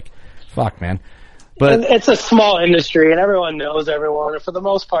cloth. Like, fuck, man. But And it's a small industry, and everyone knows everyone. And for the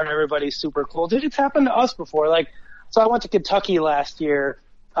most part, everybody's super cool. Dude, it's happened to us before. Like, so I went to Kentucky last year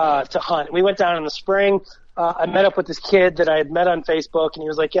to hunt. We went down in the spring. I met up with this kid that I had met on Facebook, and he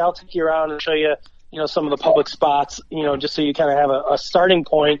was like, yeah, I'll take you around and show you, some of the public spots, just so you kind of have a starting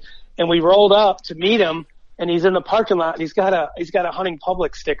point. And we rolled up to meet him, and he's in the parking lot, and he's got a hunting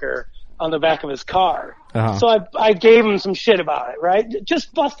public sticker on the back of his car. Uh-huh. So I gave him some shit about it, right?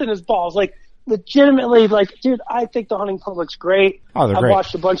 Just busting his balls, like, legitimately, like, dude, I think the hunting public's great. Oh, they're I've great.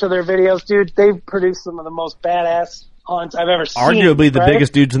 watched a bunch of their videos, dude. They've produced some of the most badass hunts I've ever seen. Arguably the right?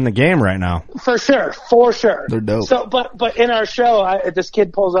 biggest dudes in the game right now. For sure. They're dope. So, but in our show, this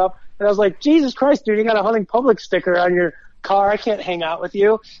kid pulls up, and I was like, Jesus Christ, dude, you got a hunting public sticker on your car. I can't hang out with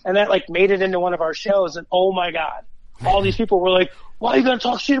you. And that, like, made it into one of our shows, and oh my God. All these people were like, why are you going to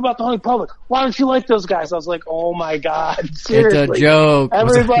talk shit about the hunting public? Why don't you like those guys? I was like, oh my God, seriously. It's a joke.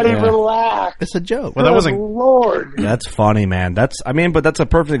 Everybody relax. It's a joke. Well, that wasn't. Lord. That's funny, man. But that's a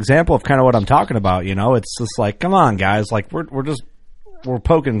perfect example of kind of what I'm talking about. You know, it's just like, come on, guys. Like we're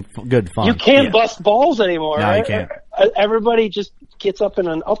poking good fun. You can't bust balls anymore. No, right? you can't. Everybody just gets up in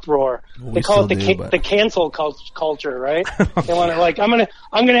an uproar. They call it the cancel culture, right? They want to like, I'm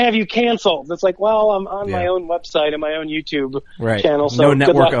gonna have you canceled. It's like, well, I'm on my own website and my own YouTube channel, so no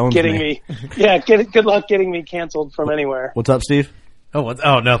network owns getting me. Yeah, good luck getting me canceled from anywhere. What's up, Steve?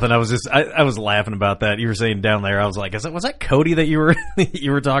 Oh, nothing. I was laughing about that. You were saying down there. I was like, was that Cody that you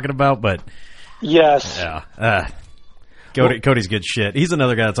were talking about? But yes, yeah. Cody's good shit. He's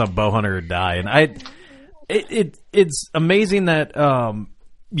another guy that's on Bowhunter or Die, and it's amazing that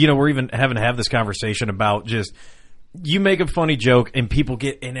we're even having to have this conversation about just you make a funny joke and people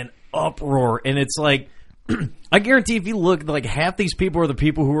get in an uproar, and it's like I guarantee if you look, like half these people are the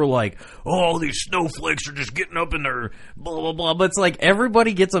people who are like, oh, these snowflakes are just getting up in their blah blah blah. But it's like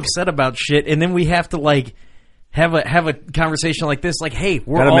everybody gets upset about shit, and then we have to like. Have a conversation like this, like, hey,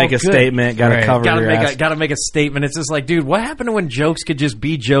 we're gotta all make a good. statement, gotta cover your ass. Gotta make a statement. It's just like, dude, what happened to when jokes could just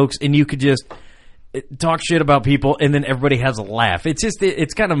be jokes and you could just talk shit about people and then everybody has a laugh? It's just,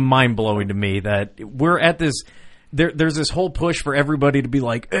 it's kind of mind blowing to me that we're at this. There's this whole push for everybody to be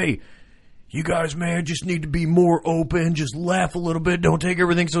like, hey, you guys, man, just need to be more open, just laugh a little bit, don't take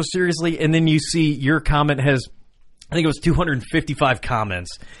everything so seriously. And then you see your comment has, I think it was 255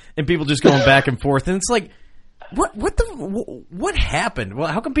 comments, and people just going back and forth, and it's like. What happened? Well,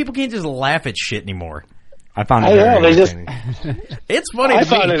 how come people can't just laugh at shit anymore? I found it very entertaining. It's funny. I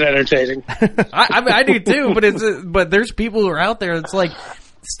found it entertaining. I do too, but there's people who are out there. It's like,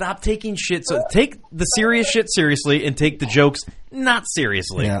 stop taking shit. So take the serious shit seriously and take the jokes not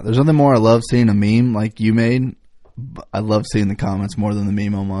seriously. Yeah, there's nothing more I love seeing a meme like you made. I love seeing the comments more than the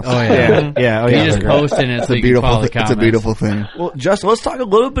meme almost. Oh yeah, yeah. You just posting it so you can follow the comments. It's a beautiful thing. Well, Justin, let's talk a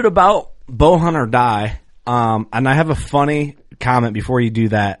little bit about Bowhunter Die. And I have a funny comment before you do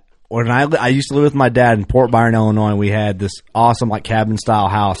that. When I used to live with my dad in Port Byron, Illinois, we had this awesome like cabin style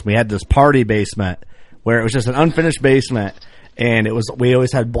house. We had this party basement where it was just an unfinished basement, and we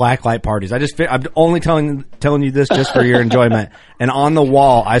always had black light parties. I'm only telling you this just for your enjoyment. And on the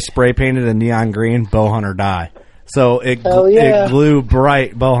wall, I spray painted a neon green Bowhunter Die. So it glue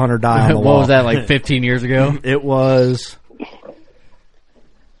bright Bowhunter Die on the wall. What was that, like 15 years ago? It was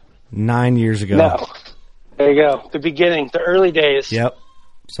 9 years ago. No. There you go. The beginning, the early days. Yep.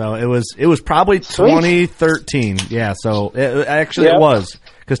 So it was probably 2013. Yeah. So it was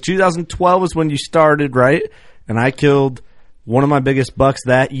because 2012 was when you started, right? And I killed one of my biggest bucks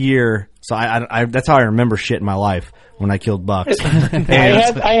that year. So I that's how I remember shit in my life when I killed bucks. I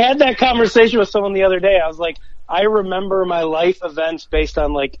had that conversation with someone the other day. I was like, I remember my life events based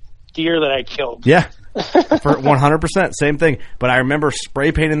on like deer that I killed. Yeah. For 100%, same thing. But I remember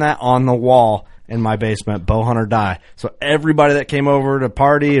spray painting that on the wall in my basement, Bowhunter Die. So everybody that came over to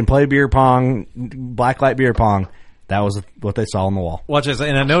party and play beer pong, blacklight beer pong, that was what they saw on the wall. Watch this,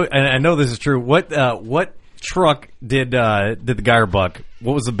 and I know this is true. What truck did the Geyer buck?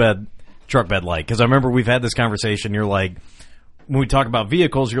 What was the truck bed like? Because I remember we've had this conversation. You're like, when we talk about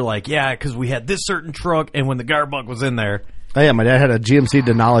vehicles, you're like, yeah, because we had this certain truck, and when the Geyer buck was in there. Oh, yeah, my dad had a GMC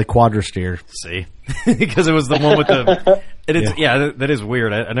Denali Quadra-Steer. See? Because it was the one with the... that is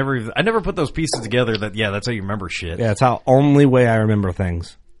weird. I never put those pieces together that's how you remember shit. Yeah, it's how only way I remember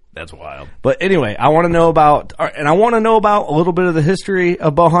things. That's wild. But anyway, I want to know about a little bit of the history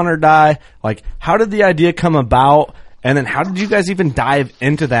of Bowhunter Die. Like, how did the idea come about? And then how did you guys even dive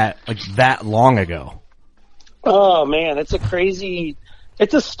into that, like, that long ago? Oh, man, it's a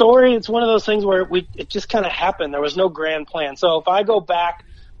story. It's one of those things where it just kind of happened. There was no grand plan. So if I go back,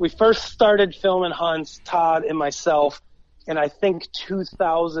 we first started filming hunts, Todd and myself, in I think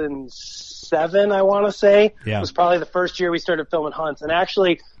 2007, I want to say. Yeah. It was probably the first year we started filming hunts. And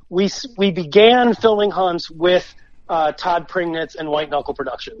actually, we began filming hunts with Todd Pringnitz and White Knuckle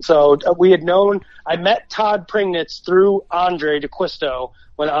Production. So I met Todd Pringnitz through Andre DeQuisto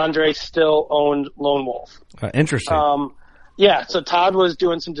when Andre still owned Lone Wolf. Interesting. Yeah, so Todd was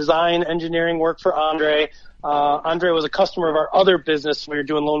doing some design engineering work for Andre. Andre was a customer of our other business. We were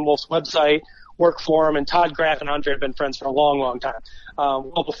doing Lone Wolf's website work for him, and Todd Graff and Andre had been friends for a long, long time,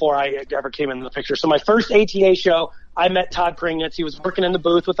 well before I ever came into the picture. So my first ATA show, I met Todd Pringnitz. He was working in the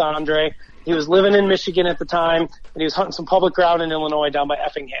booth with Andre. He was living in Michigan at the time, and he was hunting some public ground in Illinois down by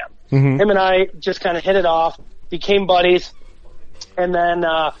Effingham. Mm-hmm. Him and I just kind of hit it off, became buddies, and then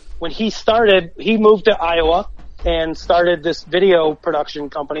when he moved to Iowa and started this video production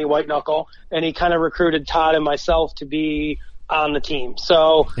company, White Knuckle, and he kind of recruited Todd and myself to be on the team.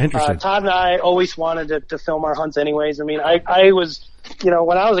 So Todd and I always wanted to film our hunts anyways. I mean, I was,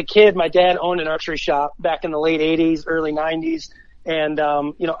 when I was a kid, my dad owned an archery shop back in the late 80s, early 90s. And,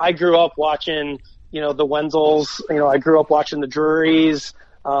 I grew up watching, the Wenzels, I grew up watching the Drurys,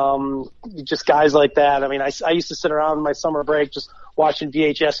 just guys like that. I mean, I used to sit around in my summer break just watching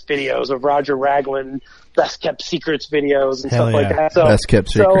VHS videos of Roger Ragland, Best Kept Secrets videos and stuff like that. So, Best Kept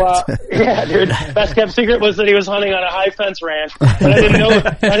Secrets. Yeah, dude. Best Kept Secret was that he was hunting on a high fence ranch. But I didn't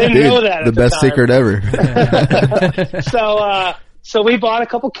know that. The best secret ever. So we bought a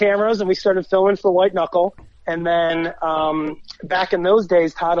couple cameras and we started filming for White Knuckle. And then, back in those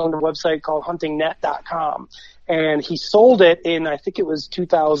days, Todd owned a website called huntingnet.com. And he sold it in, I think it was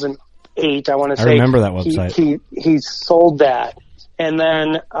 2008, I want to say. I remember that website. He sold that. And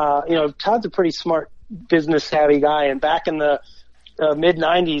then, Todd's a pretty smart business savvy guy. And back in the mid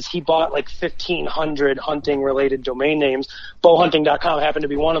 90s, he bought like 1,500 hunting related domain names. Bowhunting.com happened to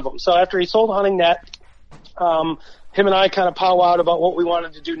be one of them. So after he sold HuntingNet, him and I kind of powwowed about what we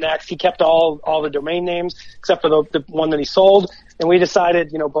wanted to do next. He kept all the domain names except for the one that he sold. And we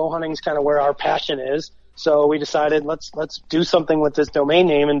decided, bow hunting is kind of where our passion is. So we decided let's do something with this domain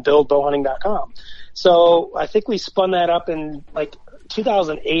name and build bowhunting.com. So I think we spun that up in like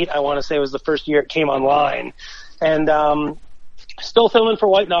 2008, I want to say was the first year it came online. And still filming for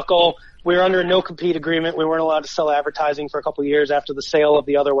White Knuckle. We were under a no-compete agreement. We weren't allowed to sell advertising for a couple of years after the sale of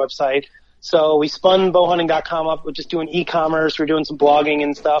the other website. So we spun bowhunting.com up with just doing e-commerce. We're doing some blogging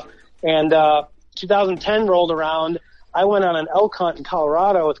and stuff. And 2010 rolled around. I went on an elk hunt in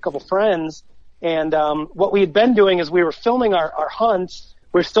Colorado with a couple friends. And what we had been doing is we were filming our hunts.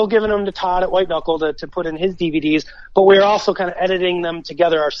 We're still giving them to Todd at White Knuckle to put in his DVDs, but we were also kind of editing them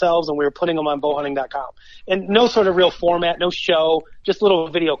together ourselves, and we were putting them on bowhunting.com. And no sort of real format, no show, just little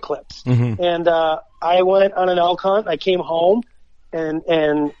video clips. Mm-hmm. And I went on an elk hunt. I came home, and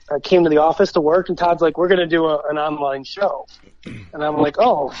I came to the office to work, and Todd's like, we're going to do an online show. And I'm like,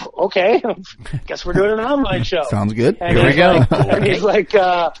 oh, okay. Guess we're doing an online show. Sounds good. And Here we go. And he's like,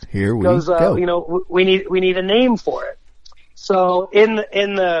 here we go. We need a name for it. So in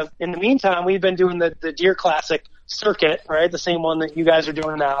the meantime, we've been doing the Deer Classic circuit, right? The same one that you guys are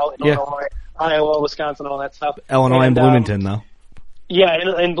doing now in Illinois, Iowa, Wisconsin, all that stuff. Illinois and Bloomington, though. Yeah,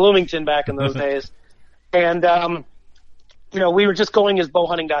 in Bloomington back in those days. And, we were just going as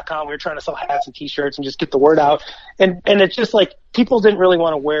bowhunting.com. We were trying to sell hats and t-shirts and just get the word out. And it's just like people didn't really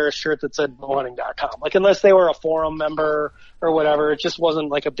want to wear a shirt that said bowhunting.com. Like unless they were a forum member or whatever, it just wasn't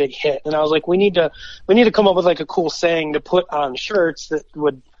like a big hit. And I was like, we need to come up with like a cool saying to put on shirts that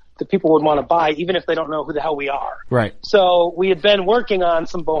people would want to buy, even if they don't know who the hell we are. Right. So we had been working on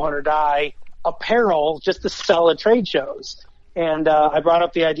some Bowhunter Die apparel just to sell at trade shows. And I brought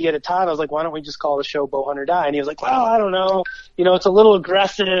up the idea to Todd. I was like, why don't we just call the show Bowhunter Die? And he was like, well, I don't know. It's a little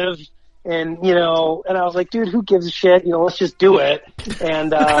aggressive. And, and I was like, dude, who gives a shit? Let's just do it.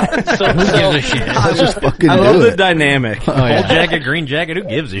 And so Who gives a shit? I love the dynamic. Gold jacket, green jacket, who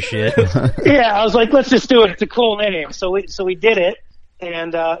gives a shit? Yeah, I was like, let's just do it. It's a cool name. So we did it.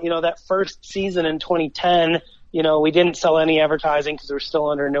 And, that first season in 2010, we didn't sell any advertising because we were still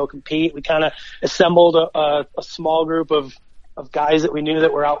under no compete. We kind of assembled a small group of guys that we knew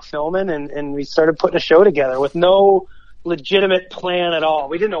that were out filming, and we started putting a show together with no legitimate plan at all.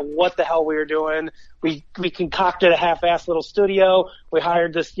 We didn't know what the hell we were doing. We concocted a half-assed little studio. We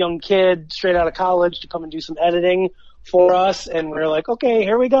hired this young kid straight out of college to come and do some editing for us, and we were like, okay,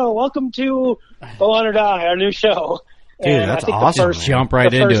 here we go. Welcome to Bowhunter Die, our new show. Dude, and that's I think awesome. Jump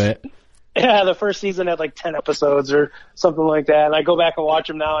right into it. Yeah, the first season had like 10 episodes or something like that, and I go back and watch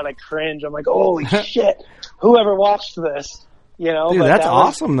them now, and I cringe. I'm like, holy shit, whoever watched this? Dude, but that's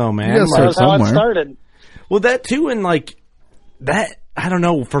awesome though, man. That was how it started. Well, that too, and like that, I don't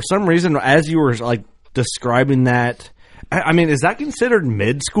know, for some reason, as you were like describing that, I mean, is that considered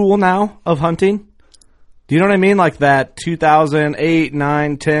mid-school now of hunting? Do you know what I mean? Like that 2008,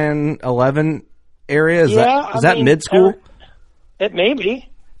 9, 10, 11 area? Is that mid-school? It may be.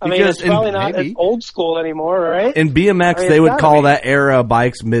 I mean, it's probably not as old school anymore, right? In BMX, they would call that era of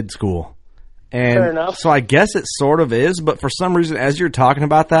bikes mid-school. And fair enough. So I guess it sort of is, but for some reason, as you're talking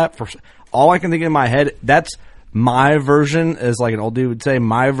about that, for all I can think in my head, that's my version, as like an old dude would say,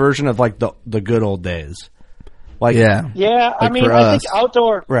 my version of like the good old days. Like, yeah. Like I mean, I think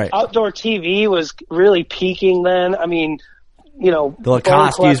outdoor TV was really peaking then. I mean, the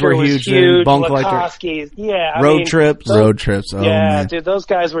Lakoskis were huge. Bone Lakoskis, yeah. Road trips. Oh, yeah, man. dude, those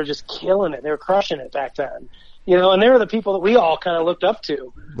guys were just killing it. They were crushing it back then. And they were the people that we all kind of looked up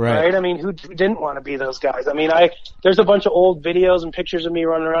to, right? I mean, who didn't want to be those guys? I mean, there's a bunch of old videos and pictures of me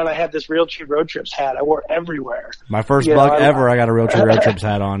running around. I had this Real True Road Trips hat. I wore it everywhere. My first bug ever, I got a Real True Road Trips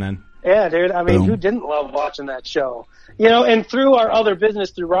hat on in. Yeah, dude. I mean, who didn't love watching that show? And through our other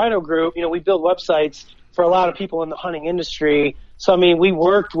business, through Rhino Group, we build websites for a lot of people in the hunting industry. So, I mean, we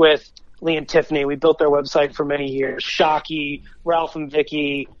worked with Lee and Tiffany. We built their website for many years. Shockey, Ralph and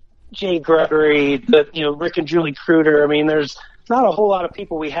Vicky, Jay Gregory, Rick and Julie Kruder. I mean, there's not a whole lot of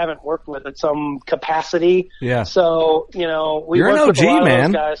people we haven't worked with at some capacity. Yeah. So, we You're an worked with OG, a lot man.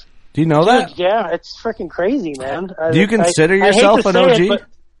 of those guys. Do you know that? Yeah, it's freaking crazy, man. Do you consider yourself an OG? But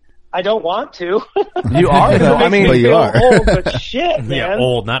I don't want to. You are, though. I mean, but you are. Old, but shit, man. Yeah,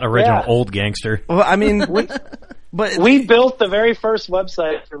 old, not original old gangster. Well, I mean, but we built the very first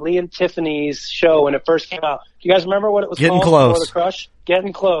website for Lee and Tiffany's show when it first came out. Do you guys remember what it was Getting called? Close. Before the Crush?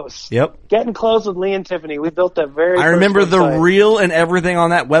 Getting Close. Yep. Getting Close with Lee and Tiffany. We built that very I remember first the website. reel and everything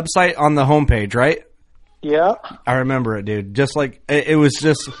on that website on the homepage, right? Yeah. I remember it, dude. Just like, it was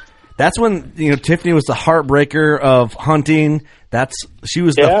just, that's when, Tiffany was the heartbreaker of hunting. She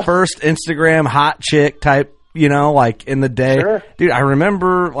was the first Instagram hot chick type, like in the day. Sure. Dude, I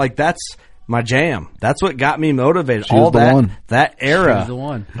remember, like, that's my jam. That's what got me motivated. She was the one. That era. She was the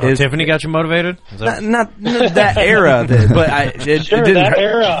one. Tiffany got you motivated? Not that era, but it didn't that hurt.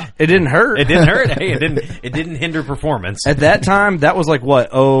 era. It didn't hurt. It didn't hurt. Hey, it didn't hinder performance. At that time, that was like what?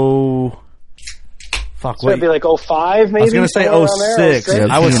 Fuck, So it'd be like 05 maybe? I was going to say somewhere around there, 06. 06?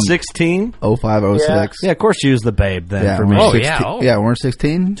 I was 16. 05, 06. Yeah, of course she was the babe then for me. we're Oh, 16. yeah, oh. Yeah, we're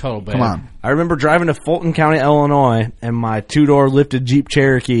 16. Total babe. Come on. I remember driving to Fulton County, Illinois, and my two-door lifted Jeep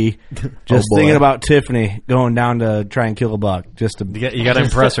Cherokee, just boy. thinking about Tiffany going down to try and kill a buck. Just to You got to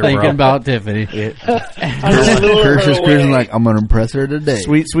impress her, Thinking bro. about Tiffany. Kirsch is cruising like, I'm going to impress her today.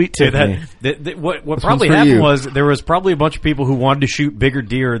 sweet Dude, Tiffany. what probably for happened you. was there was probably a bunch of people who wanted to shoot bigger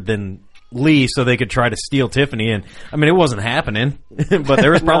deer than Lee so they could try to steal Tiffany. And I mean, it wasn't happening, but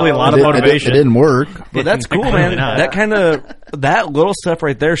there was probably a lot of motivation. It didn't work. But that's cool, Clearly man. not. That little stuff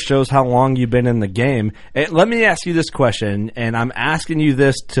right there shows how long you've been in the game. And let me ask you this question, and I'm asking you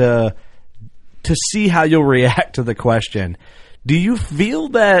this to see how you'll react to the question. Do you feel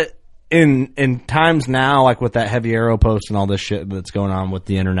that in times now, like with that heavy arrow post and all this shit that's going on with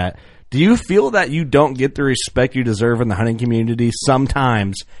the internet, do you feel that you don't get the respect you deserve in the hunting community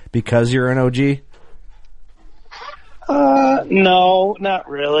sometimes because you're an OG? No, not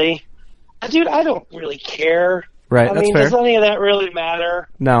really. Dude, I don't really care. Right, I that's mean, fair. does any of that really matter?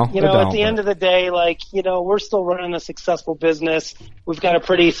 No, You know, at the end of the day, we're still running a successful business. We've got a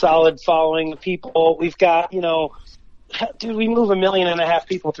pretty solid following of people. We've got, dude, we move 1.5 million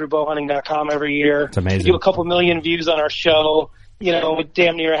people through bowhunting.com every year. It's amazing. We do a couple million views on our show, with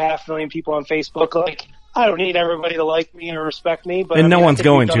damn near 500,000 people on Facebook. Like, I don't need everybody to like me or respect me. But And no I one's think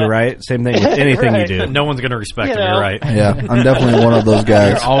going we've to, done right? Same thing with anything Right. you do. No one's going to respect You him. know. You're right. Yeah, I'm definitely one of those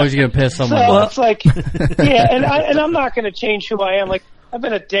guys. You're always going to piss someone So off. it's like, yeah, and I'm not going to change who I am. Like, I've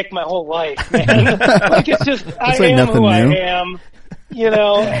been a dick my whole life, man. Like, it's just, I like am nothing who new. I am.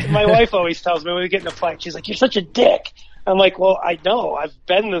 My wife always tells me when we get in a fight, she's like, "You're such a dick." I'm like, "Well, I know. I've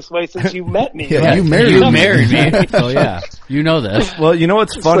been this way since you met me." Yeah, Right? you married You me. married me. So, yeah. You know this. Well, you know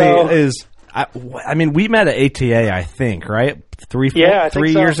what's funny So- is, I mean, we met at ATA, I think, right? I think 3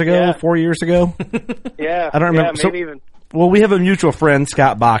 so. years ago, Yeah. 4 years ago. Yeah, I don't remember. Yeah, So- maybe even. Well, we have a mutual friend,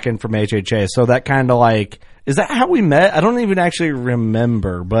 Scott Bakken from HHA, so that kind of like, is that how we met? I don't even actually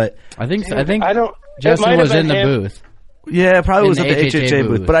remember, but I think so. I think I don't. it Justin might have was in been the him. booth. yeah, it probably In was the at the HHA HHA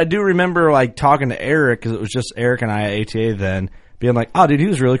booth. booth. But I do remember like talking to Eric, because it was just Eric and I at ATA then, being like, oh, dude, he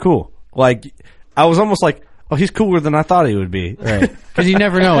was really cool. Like, I was almost like, oh, he's cooler than I thought he would be. Right. Because you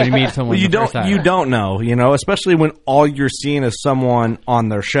never know when you meet someone. Well, you the first time. don't know, especially when all you're seeing is someone on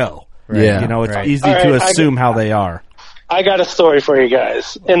their show. Right. Yeah. It's Right. easy All to right, assume how they are. I got a story for you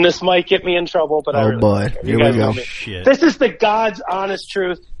guys, and this might get me in trouble, but I Oh really boy, don't care. You here we guys go. know me. Shit. This is the God's honest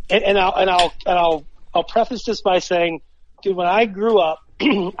truth, and I'll preface this by saying, dude, when I grew up,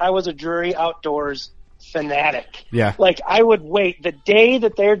 I was a Drury Outdoors fanatic. Yeah. Like, I would wait the day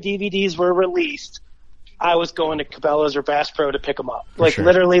that their DVDs were released. I was going to Cabela's or Bass Pro to pick them up. Like,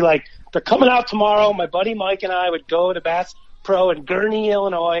 literally, like, they're coming out tomorrow. My buddy Mike and I would go to Bass Pro in Gurnee,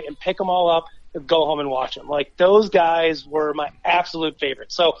 Illinois, and pick them all up and go home and watch them. Like, those guys were my absolute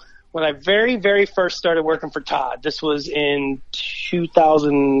favorite. So when I very, very first started working for Todd, this was in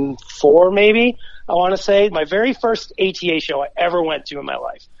 2004 maybe, I want to say, my very first ATA show I ever went to in my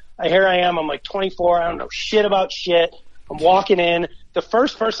life. Here I am, I'm like 24, I don't know shit about shit. I'm walking in. The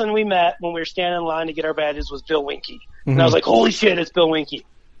first person we met when we were standing in line to get our badges was Bill Winke. And I was like, holy shit, it's Bill Winke.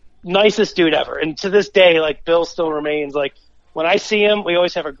 nicest dude ever. And to this day, like, Bill still remains, like, when I see him, we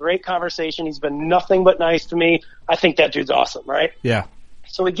always have a great conversation. He's been nothing but nice to me. I think that dude's awesome, right? Yeah.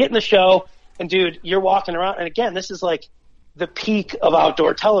 So we get in the show, and dude, you're walking around, and again, this is like the peak of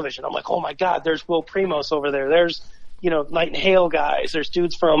outdoor television. I'm like, oh my God, there's Will Primos over there. There's, Night and Hail guys. There's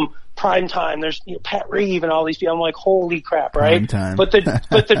dudes from Primetime. There's Pat Reeve and all these people. I'm like, holy crap, right? Primetime.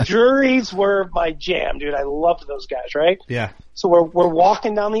 But the juries were my jam, dude. I loved those guys, right? Yeah. So we're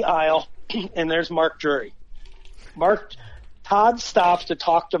walking down the aisle, and there's Mark Jury. Todd stops to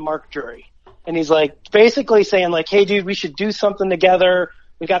talk to Mark Jury, and he's like basically saying like, hey dude, we should do something together.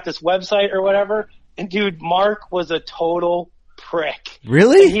 We got this website or whatever. And dude, Mark was a total prick.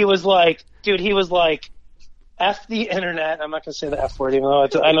 Really? And he was like, F the internet. I'm not going to say the F word, even though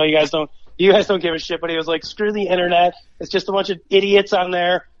I know you guys don't give a shit, but he was like, screw the internet. It's just a bunch of idiots on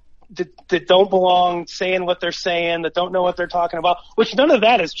there that don't belong, saying what they're saying, that don't know what they're talking about, which none of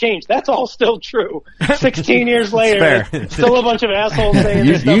that has changed. That's all still true. 16 years later, still a bunch of assholes saying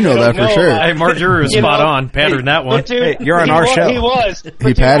you know that for sure. Hey, Mark Jury was spot on. Patterned that one. But dude, hey, you're on our show. He was. But He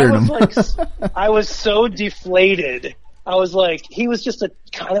dude, patterned him. I was so deflated. I was like, he was just a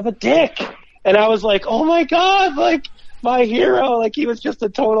kind of a dick. And I was like, oh my God, like, my hero, like he was just a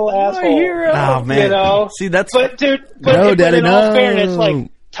total asshole. My hero. Oh man. See, that's. But dude, No, Daddy, in all no. fairness, like,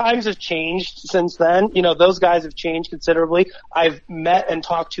 times have changed since then. Those guys have changed considerably. I've met and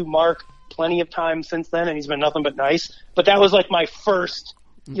talked to Mark plenty of times since then, and he's been nothing but nice. But that was like my first,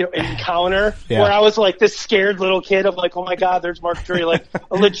 encounter where I was like this scared little kid of like, oh my God, there's Mark Jury, like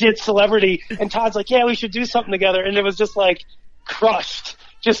a legit celebrity. And Todd's like, yeah, we should do something together. And it was just like crushed.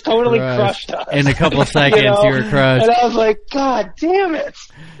 Just totally crushed us. In a couple of seconds, you were crushed. And I was like, God damn it.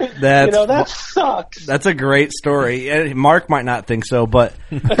 That sucks. That's a great story. And Mark might not think so, but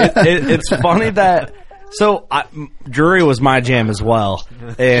it's funny that. So Jury was my jam as well,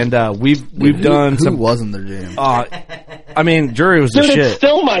 and we've done some. Who wasn't their jam? I mean, Jury was the shit. It's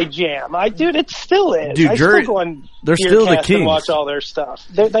still my jam. It still is. Dude, Jury, they're still the kings. And watch all their stuff.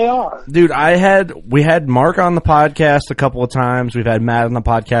 They are. Dude, we had Mark on the podcast a couple of times. We've had Matt on the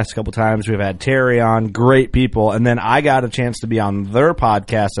podcast a couple of times. We've had Terry on. Great people. And then I got a chance to be on their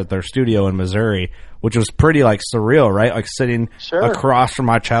podcast at their studio in Missouri, which was pretty like surreal, right? Like sitting across from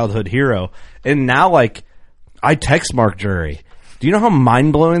my childhood hero. And now, like, I text Mark Jury. Do you know how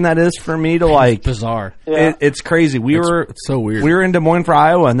mind-blowing that is for me to, like... It's bizarre. Yeah. It's crazy. It's so weird. We were in Des Moines for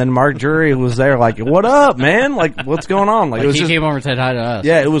Iowa, and then Mark Jury was there like, what up, man? Like, what's going on? Like, it was he came over and said hi to us.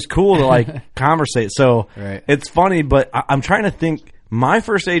 Yeah, it was cool to, like, conversate. So, It's funny, but I'm trying to think. My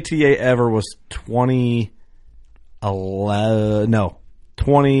first ATA ever was 2011. No, it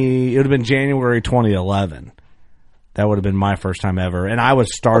would have been January 2011. That would have been my first time ever. And I was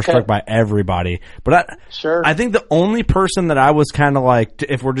starstruck by everybody. But I think the only person that I was kind of like,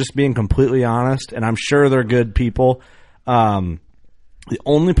 if we're just being completely honest, and I'm sure they're good people, the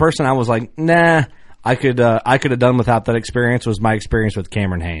only person I was like, nah, I could have done without that experience was my experience with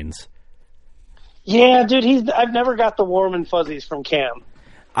Cameron Haynes. Yeah, dude, I've never got the warm and fuzzies from Cam.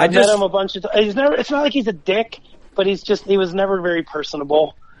 I met him a bunch of times. It's not like he's a dick, but he was never very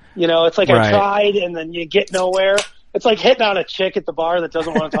personable. It's like I tried and then you get nowhere. It's like hitting on a chick at the bar that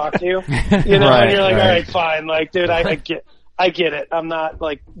doesn't want to talk to you. And you're like, all right, fine. Like, dude, I get it. I'm not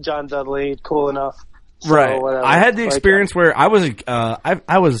like John Dudley, cool enough. So, right. whatever. I had the experience where I was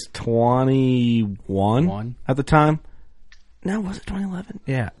 21 at the time. No, was it 2011?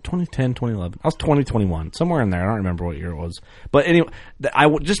 Yeah, 2010, 2011. I was 2021, somewhere in there. I don't remember what year it was. But anyway, I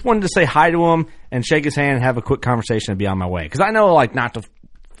just wanted to say hi to him and shake his hand and have a quick conversation and be on my way. Because I know, like, not to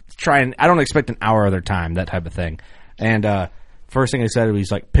try and... I don't expect an hour of their time, that type of thing. And first thing he said,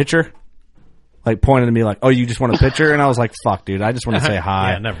 he's like, pitcher? Like, pointed at me like, oh, you just want a pitcher? And I was like, fuck, dude, I just want to say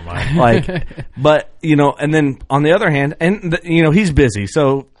hi. Yeah, never mind. Like, but, and then on the other hand, and, he's busy,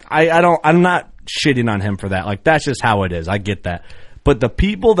 so I'm not shitting on him for that. Like, that's just how it is. I get that. But the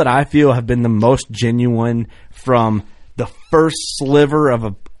people that I feel have been the most genuine from the first sliver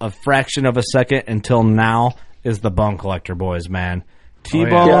of a fraction of a second until now is the Bone Collector boys, man.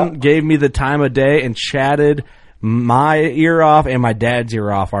 T-Bone gave me the time of day and chatted my ear off and my dad's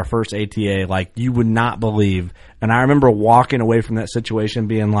ear off our first ATA like you would not believe. And I remember walking away from that situation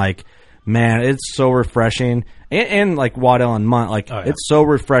being like, man, it's so refreshing. And like Waddell and Munt, like it's so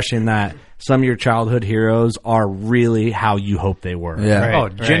refreshing that some of your childhood heroes are really how you hope they were. Yeah.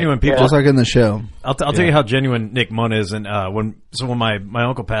 Right. Genuine people. Just like in the show. I'll tell you how genuine Nick Munt is. And when my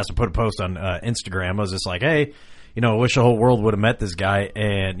uncle passed, I put a post on Instagram. I was just like, hey, I wish the whole world would have met this guy.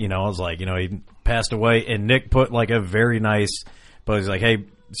 And, I was like, he passed away. And Nick put like a very nice, but he's like, hey,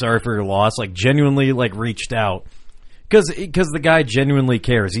 sorry for your loss. Like genuinely like reached out. Because the guy genuinely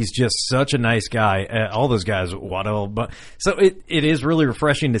cares. He's just such a nice guy. All those guys, but so it is really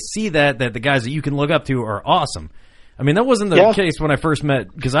refreshing to see that the guys that you can look up to are awesome. I mean, that wasn't the case when I first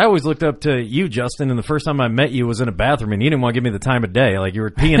met, because I always looked up to you, Justin, and the first time I met you was in a bathroom, and you didn't want to give me the time of day. Like, you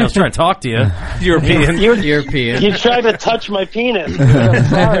were peeing, I was trying to talk to you. European. European. You tried to touch my penis. I'm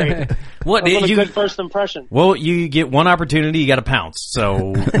sorry. What? That was a good first impression. Well, you get one opportunity, you got to pounce.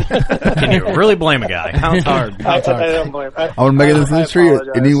 So, can you really blame a guy? Pounce hard. I don't blame. I want to make it into the street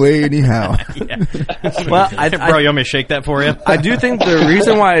anyway, anyhow. Well, bro, you want me to shake that for you? I do think the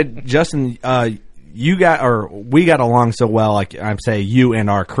reason why, Justin, we got along so well, like I'm saying, you and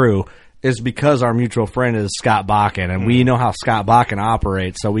our crew, is because our mutual friend is Scott Bakken, and we know how Scott Bakken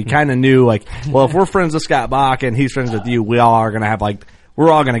operates. So we kind of knew, like, well, if we're friends with Scott Bakken, he's friends with you, we all are going to have, like,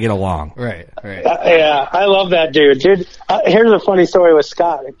 we're all going to get along. Right. Yeah, I love that dude. Dude, here's a funny story with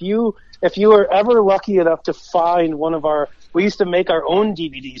Scott. If you were ever lucky enough to find one of we used to make our own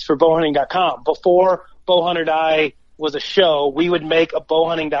DVDs for bowhunting.com. Before Bowhunter Die was a show, we would make a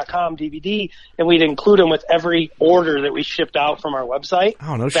bowhunting.com DVD, and we'd include them with every order that we shipped out from our website.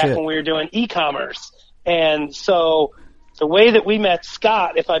 Oh, no back shit. when we were doing e-commerce. And so the way that we met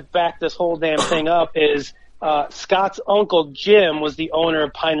Scott, if I back this whole damn thing up, is Scott's uncle Jim was the owner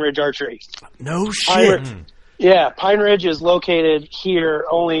of Pine Ridge Archery. No shit. Pine Ridge is located here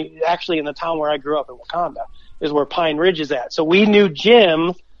actually in the town where I grew up in Wakanda is where Pine Ridge is at. So we knew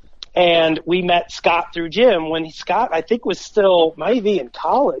Jim, and we met Scott through Jim when Scott, I think, was still maybe in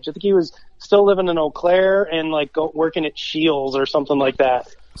college. I think he was still living in Eau Claire and working at Shields or something like that.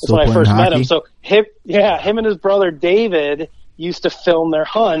 That's when I first met him. So him and his brother David used to film their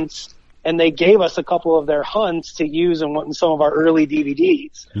hunts, and they gave us a couple of their hunts to use in some of our early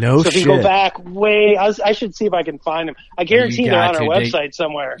DVDs. No shit. So if you go back I should see if I can find them. I guarantee they're on our website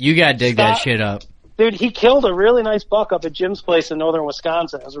somewhere. You gotta dig that shit up. Dude, he killed a really nice buck up at Jim's place in northern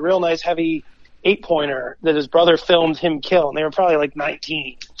Wisconsin. It was a real nice heavy 8-pointer that his brother filmed him kill, and they were probably like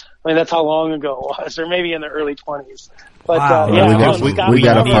 19. I mean, that's how long ago it was, or maybe in their early 20s. But, wow. We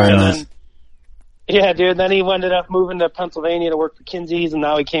got to find this. Yeah, dude. Then he ended up moving to Pennsylvania to work for Kinsey's, and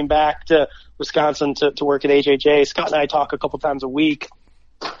now he came back to Wisconsin to work at HHA. Scott and I talk a couple times a week.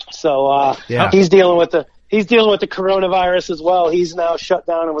 So he's dealing with the coronavirus as well. He's now shut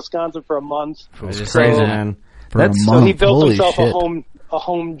down in Wisconsin for a month. It's crazy, man. So he built himself a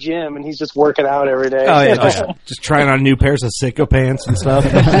home gym, and he's just working out every day. Oh yeah, just trying on new pairs of Sicko pants and stuff.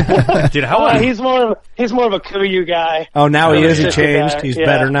 Dude, he's more of a Kuyu guy. Oh, now he is. He changed. He's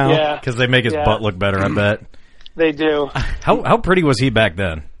better now. Yeah. Because they make his butt look better, I bet. They do. How pretty was he back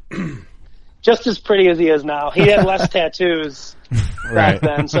then? Just as pretty as he is now. He had less tattoos back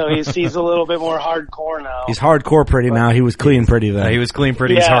then, so he's a little bit more hardcore now. He's hardcore pretty now. He was clean pretty then. He was clean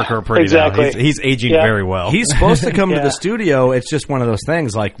pretty. He's hardcore pretty exactly. now. He's aging very well. He's supposed to come to the studio. It's just one of those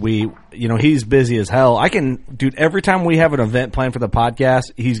things. Like he's busy as hell. Dude, every time we have an event planned for the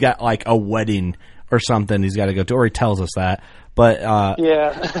podcast, he's got like a wedding or something he's got to go to, or he tells us that. But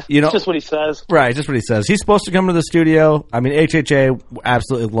it's just what he says. Right, just what he says. He's supposed to come to the studio. I mean, HHA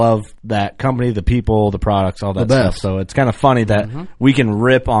absolutely love that company, the people, the products, all that stuff. So it's kind of funny that we can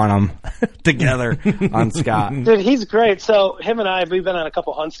rip on them together on Scott. Dude, he's great. So him and we've been on a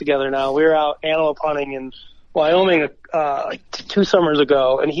couple hunts together now. We were out antelope hunting in Wyoming like 2 summers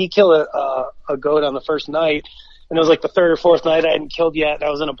ago, and he killed a goat on the first night. And it was like the 3rd or 4th night I hadn't killed yet. And I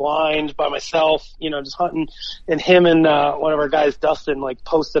was in a blind by myself, just hunting. And him and one of our guys, Dustin,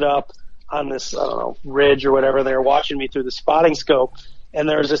 posted up on this, ridge or whatever. They were watching me through the spotting scope. And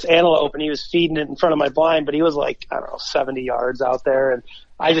there was this antelope, and he was feeding it in front of my blind, but he was 70 yards out there. And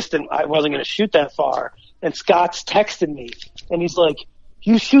I wasn't going to shoot that far. And Scott's texting me, and he's like,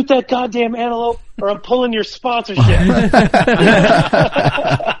 "You shoot that goddamn antelope, or I'm pulling your sponsorship."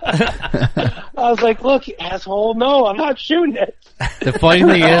 I was like, "Look, asshole, no, I'm not shooting it." The funny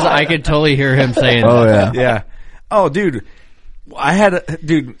thing is, I could totally hear him saying, "Oh yeah, yeah." Oh, dude, I had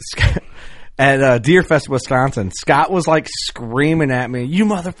at Deer Fest, Wisconsin. Scott was screaming at me, "You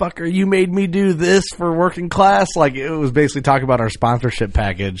motherfucker! You made me do this for working class." It was basically talking about our sponsorship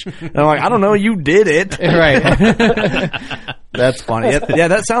package. And I'm like, "I don't know, you did it, right?" That's funny. Yeah,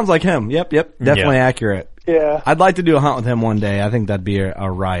 that sounds like him. Yep, definitely accurate. Yeah, I'd like to do a hunt with him one day. I think that'd be a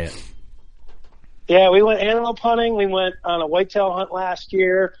riot. Yeah, we went antelope hunting. We went on a whitetail hunt last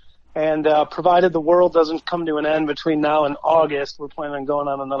year, and provided the world doesn't come to an end between now and August, we're planning on going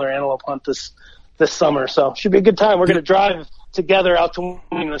on another antelope hunt this summer. So it should be a good time. We're going to drive together out to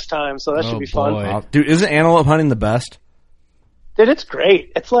Wyoming this time, so that should be fun. Dude, isn't antelope hunting the best? Dude, it's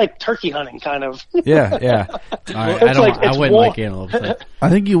great. It's like turkey hunting, kind of. Yeah. I wouldn't like antelope. So. I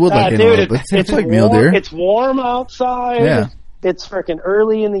think you would like antelope. Dude, It's like mule deer. It's warm outside. Yeah. It's freaking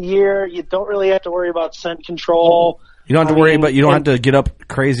early in the year. You don't really have to worry about scent control. You don't have to worry about. You don't have to get up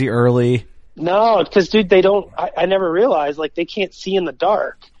crazy early. No, because dude, they don't. I never realized like they can't see in the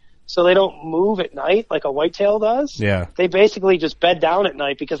dark, so they don't move at night like a whitetail does. Yeah. They basically just bed down at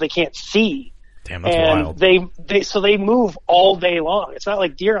night because they can't see. Damn, that's And wild. they move all day long. It's not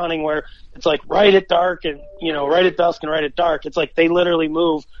like deer hunting where it's like right at dark and, right at dusk and right at dark. It's like they literally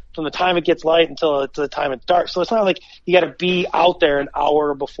move from the time it gets light until the time it's dark. So it's not like you got to be out there an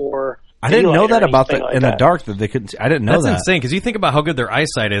hour before. I didn't know that about in the dark that they couldn't see. I didn't know That's that. insane because you think about how good their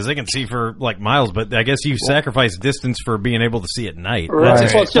eyesight is. They can see for like miles, but I guess you sacrifice distance for being able to see at night. Right.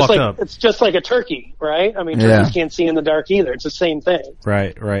 That's Well, it's just fucked like up. a turkey, right? I mean, turkeys can't see in the dark either. It's the same thing.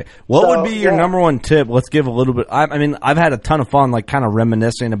 Right. What would be your yeah. number one tip? Let's give a little bit. I mean, I've had a ton of fun, like kind of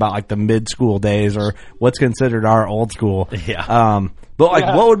reminiscing about like the mid-school days or what's considered our old school. Yeah. But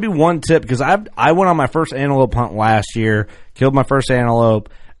like, what would be one tip? Because I went on my first antelope hunt last year, killed my first antelope,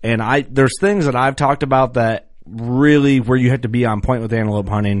 and there's things that I've talked about that really where you have to be on point with antelope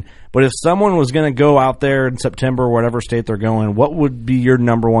hunting. But if someone was going to go out there in September or whatever state they're going, what would be your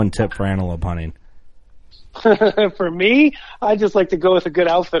number one tip for antelope hunting? For me, I just like to go with a good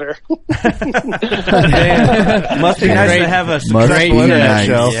outfitter. Must be nice to have a successful internet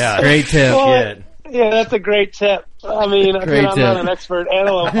show. Yeah. Great tip. Well, yeah, that's a great tip. I mean, Great I'm tip. not an expert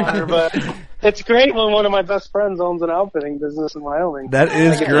antelope hunter, but it's great when one of my best friends owns an outfitting business in Wyoming. That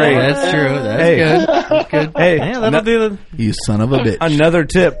is great. That's true. That's Hey. good. That's good. Hey, Yeah, that'll do the. You son of a bitch. another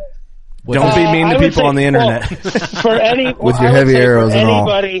tip. Don't be mean I to would people say, on the internet. For any With I your would heavy say arrows and all.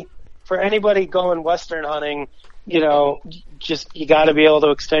 for anybody going Western hunting, just you got to be able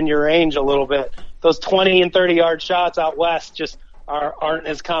to extend your range a little bit. Those 20 and 30 yard shots out west just aren't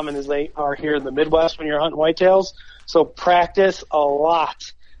as common as they are here in the Midwest when you're hunting whitetails. So practice a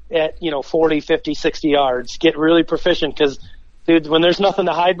lot at 40, 50, 60 yards. Get really proficient because, dude, when there's nothing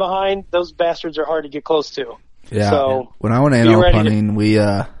to hide behind, those bastards are hard to get close to. Yeah. So when I went be antelope ready to- hunting, we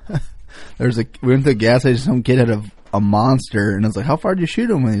went to the gas station. Some kid had a monster, and I was like, "How far did you shoot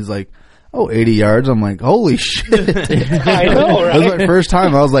him?" And he's like, "Oh, 80 yards." I'm like, "Holy shit!" I know, That was right? my first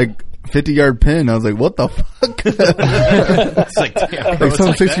time. I was like, 50-yard pin. I was like, "What the fuck?" It's like, damn, Like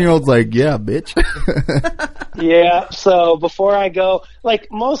some 16-year-old's like, "Yeah, bitch." Yeah, so before I go, like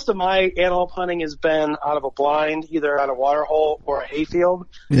most of my antelope hunting has been out of a blind, either on a water hole or a hayfield.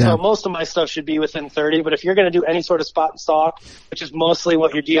 Yeah. So most of my stuff should be within 30, but if you're going to do any sort of spot and stalk, which is mostly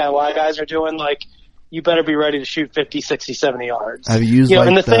what your DIY guys are doing, like you better be ready to shoot 50, 60, 70 yards. Have you used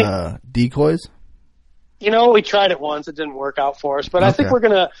and like the the decoys? we tried it once. It didn't work out for us, but I think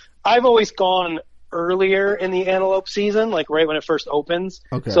Okay. I've always gone earlier in the antelope season, like right when it first opens.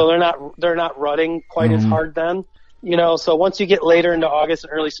 Okay. So they're not rutting quite as hard then. So once you get later into August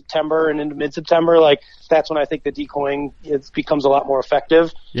and early September and into mid-September, like that's when I think the decoying becomes a lot more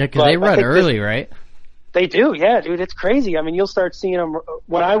effective. Yeah, because But they I rut think early, right? They do, yeah, dude. It's crazy. I mean, you'll start seeing them.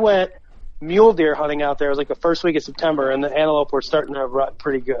 When I went mule deer hunting out there, it was like the first week of September, and the antelope were starting to rut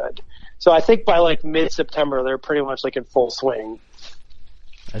pretty good. So I think by like mid-September, they're pretty much like in full swing.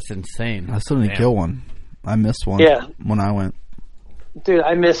 That's insane. I still need to kill one. I missed one. Yeah. When I went. Dude,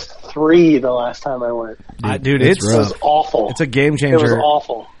 I missed 3 the last time I went. Dude, it's It was awful. It's a game It was changer.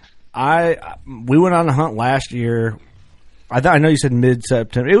 awful. We went on a hunt last year. I know you said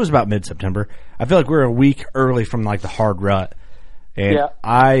mid-September. It was about mid-September. I feel like we were a week early from like the hard rut. And Yeah.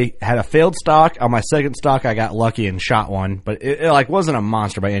 I had a failed stock. On my second stock, I got lucky and shot one, but it like wasn't a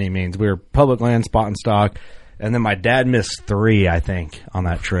monster by any means. We were public land spot and stock, and then my dad missed 3, I think, on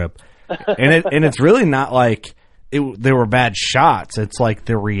that trip. And it's really not like they were bad shots. It's like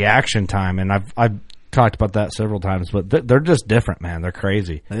the reaction time, and I've talked about that several times. But they're just different, man. They're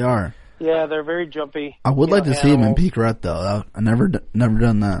crazy. They are. Yeah, they're very jumpy. I would like to see them in animals. peak rut though. I never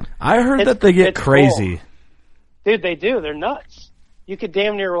done that. I heard It's- that they get it's crazy. cool. Dude, they do. They're nuts. You could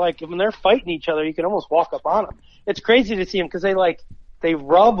damn near, like, when they're fighting each other, you can almost walk up on them. It's crazy to see them because they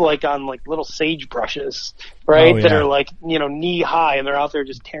rub, like, on, like, little sage brushes, right? Oh, That yeah. are, like, knee high, and they're out there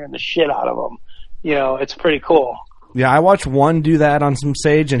just tearing the shit out of them. It's pretty cool. Yeah, I watched one do that on some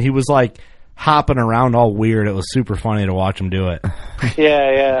sage, and he was like hopping around all weird. It was super funny to watch him do it.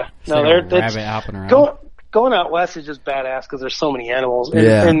 Yeah. No, Like a they're rabbit hopping around. going out west is just badass because there's so many animals, and,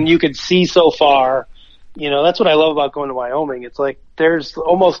 Yeah. and you could see so far. That's what I love about going to Wyoming. It's like there's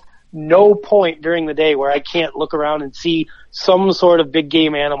almost no point during the day where I can't look around and see some sort of big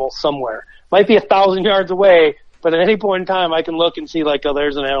game animal somewhere. Might be 1,000 yards away, But at any point in time, I can look and see like, oh,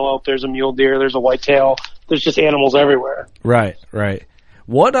 there's an antelope, there's a mule deer, there's a whitetail. There's just animals everywhere. Right.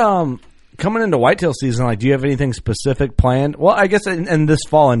 What coming into whitetail season, like, do you have anything specific planned? Well, I guess in this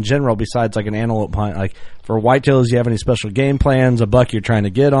fall in general, besides like an antelope hunt, like for whitetails, do you have any special game plans? A buck you're trying to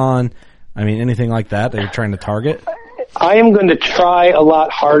get on? I mean, anything like that you're trying to target? I am going to try a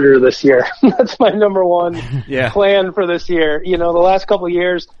lot harder this year. That's my number one plan for this year. You know, the last couple of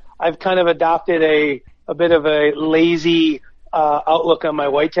years, I've kind of adopted a bit of a lazy outlook on my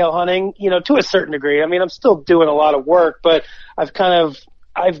whitetail hunting, you know, to a certain degree. I mean, I'm still doing a lot of work, but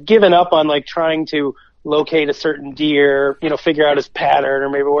I've given up on like trying to locate a certain deer, you know, figure out his pattern or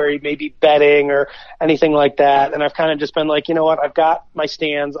maybe where he may be bedding or anything like that. And I've kind of just been like, you know what, I've got my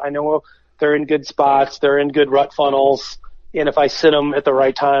stands. I know they're in good spots. They're in good rut funnels. And if I sit them at the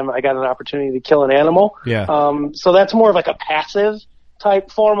right time, I got an opportunity to kill an animal. Yeah. So that's more of like a passive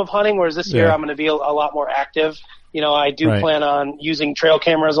type form of hunting, whereas this year I'm going to be a lot more active. You know, I do plan on using trail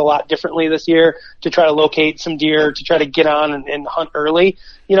cameras a lot differently this year to try to locate some deer, to try to get on and hunt early.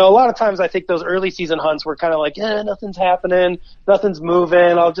 You know, a lot of times I think those early season hunts were kind of like, nothing's happening, nothing's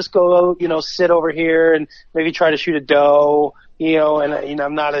moving. I'll just go, you know, sit over here and maybe try to shoot a doe, you know, and, you know,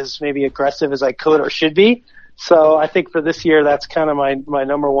 I'm not as maybe aggressive as I could or should be. So I think for this year, that's kind of my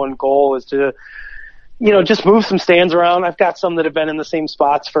number one goal is to, you know, just move some stands around. I've got some that have been in the same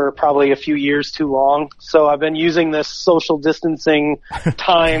spots for probably a few years too long. So I've been using this social distancing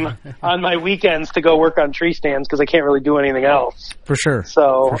time on my weekends to go work on tree stands because I can't really do anything else. For sure.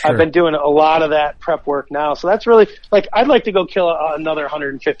 So I've been doing a lot of that prep work now. So that's really, like, I'd like to go kill another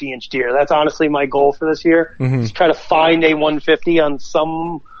 150-inch deer. That's honestly my goal for this year. Is try to find a 150 on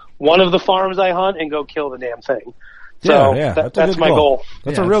one of the farms I hunt and go kill the damn thing. So that's my goal.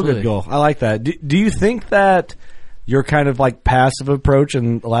 That's a real good goal. I like that. Do you think that your kind of like passive approach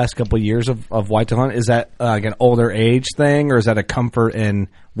in the last couple of years of whitetail hunt, is that like an older age thing, or is that a comfort in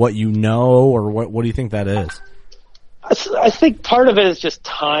what you know, or what do you think that is? I think part of it is just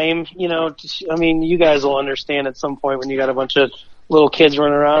time. You know, I mean, you guys will understand at some point when you got a bunch of little kids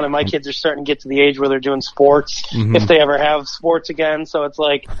running around, and my kids are starting to get to the age where they're doing sports, if they ever have sports again. So it's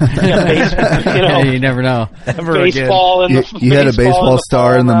like, you know, you never know. Baseball and you had a baseball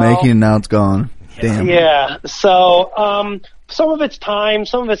star in the making, and now it's gone. Damn. Yeah. So some of it's time,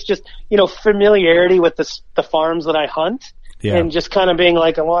 some of it's just, you know, familiarity with the farms that I hunt. Yeah. And just kind of being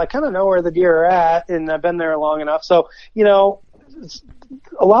like, well, I kind of know where the deer are at, and I've been there long enough. So, you know,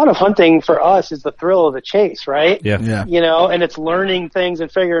 a lot of hunting for us is the thrill of the chase, right? Yeah. You know, and it's learning things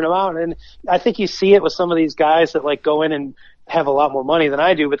and figuring them out. And I think you see it with some of these guys that like go in and have a lot more money than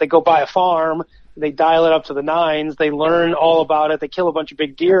I do, but they go buy a farm, they dial it up to the nines, they learn all about it, they kill a bunch of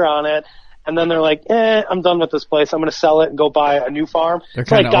big deer on it, and then they're like, I'm done with this place. I'm going to sell it and go buy a new farm. They're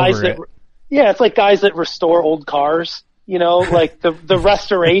kind of over it. Yeah, it's like guys that restore old cars. You know, like the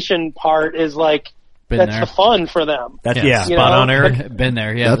restoration part is like, that's the fun for them. That's spot on, Eric. Been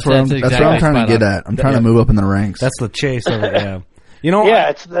there, yeah. That's what I'm trying to get at. I'm trying to move up in the ranks. That's the chase of it, yeah. You know,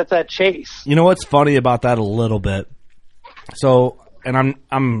 that's that chase. You know what's funny about that a little bit? So, and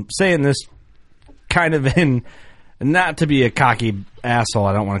I'm saying this kind of in, not to be a cocky asshole,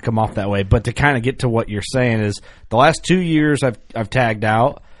 I don't want to come off that way, but to kind of get to what you're saying is the last 2 years I've tagged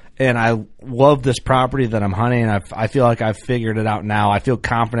out. And I love this property that I'm hunting. I feel like I've figured it out now. I feel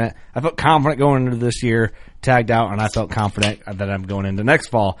confident. I felt confident going into this year, tagged out, and I felt confident that I'm going into next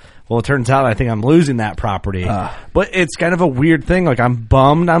fall. Well, it turns out I think I'm losing that property. But it's kind of a weird thing. Like, I'm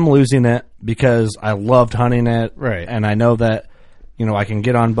bummed I'm losing it because I loved hunting it. Right. And I know that, you know, I can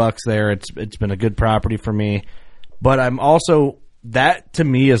get on bucks there. It's been a good property for me. But I'm also, that to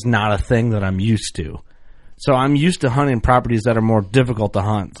me is not a thing that I'm used to. So I'm used to hunting properties that are more difficult to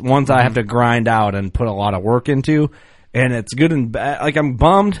hunt, ones I have to grind out and put a lot of work into, and it's good and bad. Like, I'm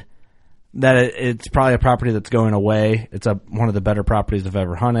bummed that it's probably a property that's going away. It's one of the better properties I've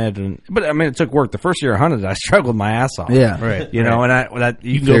ever hunted, but I mean, it took work. The first year I hunted, I struggled my ass off. Yeah, right. You know, and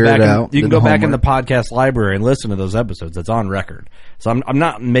you can go back. You can go back in the podcast library and listen to those episodes. It's on record. So I'm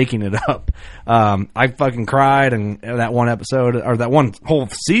not making it up. I fucking cried, and that one episode, or that one whole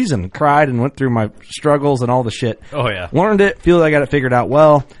season, cried and went through my struggles and all the shit. Oh yeah, learned it. Feel like I got it figured out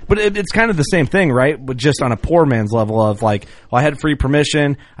well. But it's kind of the same thing, right? But just on a poor man's level of like, well, I had free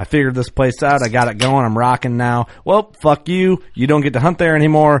permission. I figured this place out. I got it going. I'm rocking now. Well, fuck you. You don't get to hunt there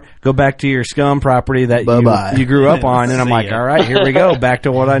anymore. Go back to your scum property that you grew up on. And I'm like, all right, here we go. Back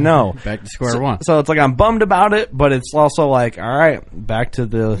to what I know. Back to square one. So it's like I'm bummed about it, but it's also like, all right, back to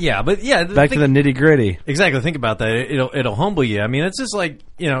the back to the nitty gritty. Exactly. Think about that. It'll humble you. I mean, it's just like,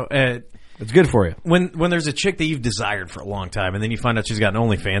 you know, It's good for you. When there's a chick that you've desired for a long time, and then you find out she's got an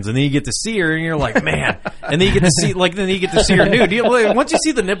OnlyFans, and then you get to see her, and you're like, man. And then you get to see her nude. Once you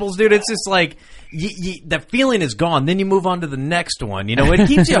see the nipples, dude, it's just like that feeling is gone. Then you move on to the next one. You know, it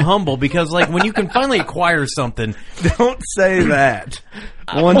keeps you humble because like when you can finally acquire something. Don't say that.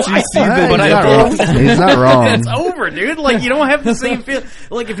 Once you see the nipples, he's not wrong. It's over, dude. Like you don't have the same feel.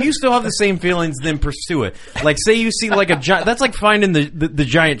 Like if you still have the same feelings, then pursue it. Like say you see like a giant. That's like finding the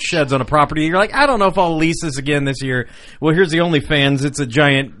giant sheds on a property. You're like, I don't know if I'll lease this again this year. Well, here's the OnlyFans. It's a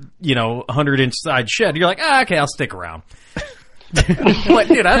giant, 100-inch side shed. You're like, okay, I'll stick around. But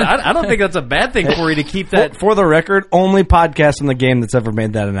dude, I don't think that's a bad thing for you to keep that. For the record, only podcast in the game that's ever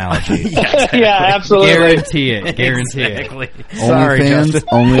made that analogy. Yeah, absolutely. Guarantee it. Exactly. Sorry, OnlyFans, Justin.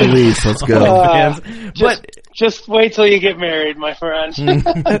 only lease. Let's go. Just wait till you get married, my friend. Yeah,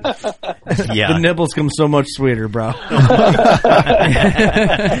 The nipples come so much sweeter, bro.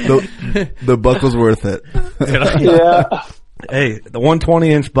 The buck was worth it. Yeah. Hey, the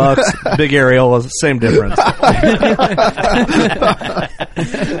 120-inch bucks, big areolas, same difference.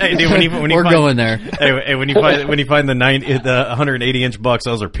 Hey, dude, when you We're find, going there. Hey, when you find the 180-inch bucks,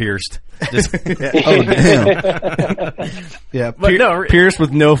 those are pierced. Just, Oh, damn. Yeah, But no, Pierce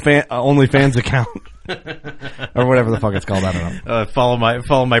with no OnlyFans account. Or whatever the fuck it's called, I don't know.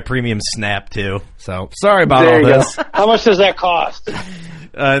 follow my premium Snap too. So, sorry about There all you this. go. How much does that cost?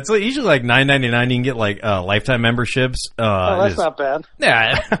 It's usually like $9.99. You can get like lifetime memberships. That's not bad.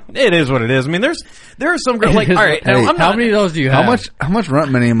 Yeah, it is what it is. I mean, there are some girls like, all right, now, Hey, I'm How not, many of those do you have? How much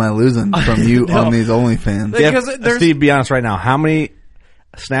rent money am I losing from you on these OnlyFans? Like, because there's- Steve, be honest right now. How many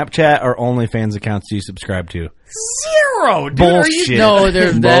Snapchat or OnlyFans accounts do you subscribe to? zero. Dude, are you- Bullshit. No,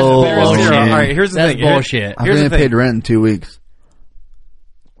 there's Bullshit. zero. All right, here's the That's thing. bullshit. I Here's think the I paid thing. rent in 2 weeks.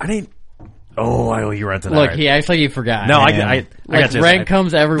 I didn't. Oh, I owe you rent tonight. Look, he acts like he forgot. No, I like got you. rent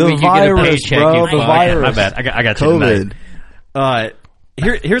comes every The week. You get a virus, paycheck. bro, You the fuck. virus. My bad. I got you COVID. tonight.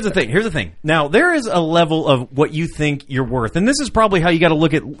 Here's the thing. Here's the thing. Now there is a level of what you think you're worth, and this is probably how you got to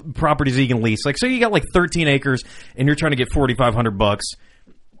look at properties that you can lease. Like, so you got like 13 acres, and you're trying to get $4,500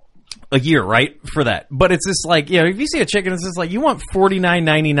 a year, right, for that. But it's just like, if you see a chicken, it's just like you want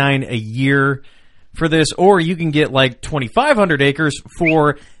 $49.99 a year for this, or you can get like 2,500 acres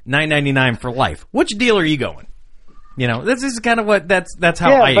for $9.99 for life. Which deal are you going? This is kind of what that's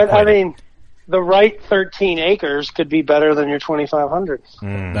how I but equate I it. mean, the right 13 acres could be better than your 2,500.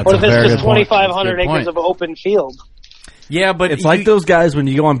 That's What if very it's good just point. 2,500 That's a good acres point. of open field? Yeah, but It's like those guys when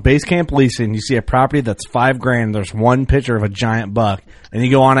you go on base camp leasing, you see a property that's $5,000, there's one picture of a giant buck, and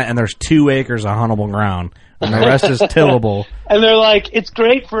you go on it and there's 2 acres of huntable ground, and the rest is tillable. And they're like, it's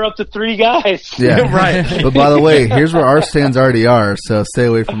great for up to 3 guys. Yeah. Right. But by the way, here's where our stands already are, so stay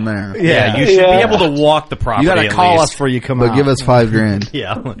away from there. Yeah, you should Yeah. be able to walk the property. You got to at call least. us before you come But out. give us $5,000.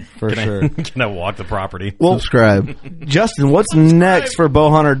 Yeah, For Can sure. Can I walk the property? Subscribe. Justin, what's next for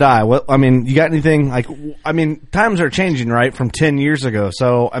Bow Hunt or Die? You got anything times are changing, right, from 10 years ago.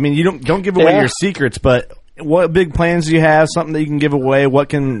 So, you don't give away Yeah. your secrets, but what big plans do you have? Something that you can give away? What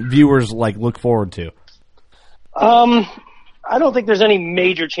can viewers look forward to? I don't think there's any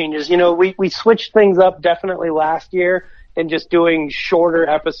major changes. We switched things up definitely last year and just doing shorter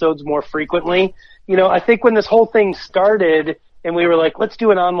episodes more frequently. I think when this whole thing started and we were like, let's do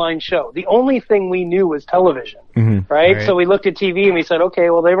an online show, the only thing we knew was television, right? So we looked at TV and we said, okay,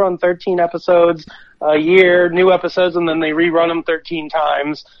 well, they run 13 episodes a year, new episodes, and then they rerun them 13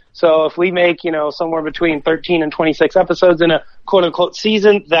 times. So if we make, somewhere between 13 and 26 episodes in a quote unquote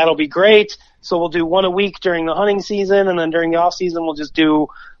season, that'll be great. So we'll do one a week during the hunting season, and then during the off season, we'll just do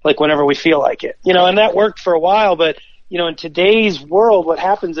whenever we feel like it. And that worked for a while, but in today's world, what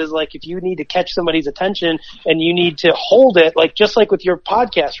happens is if you need to catch somebody's attention and you need to hold it, just like with your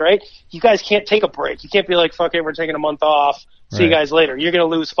podcast, right? You guys can't take a break. You can't be like, fuck it, we're taking a month off. See you guys later. You're going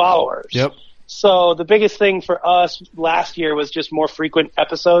to lose followers. Yep. So the biggest thing for us last year was just more frequent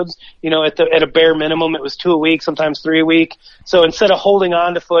episodes. At a bare minimum, it was 2 a week, sometimes 3 a week. So instead of holding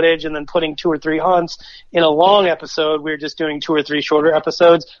on to footage and then putting 2 or 3 hunts in a long episode, we were just doing 2 or 3 shorter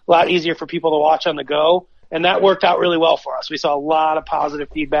episodes. A lot easier for people to watch on the go. And that worked out really well for us. We saw a lot of positive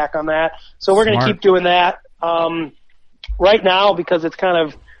feedback on that. So we're going to keep doing that. Right now, because it's kind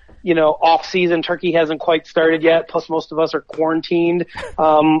of, off season, turkey hasn't quite started yet. Plus most of us are quarantined.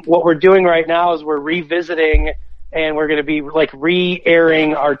 What we're doing right now is we're revisiting and we're going to be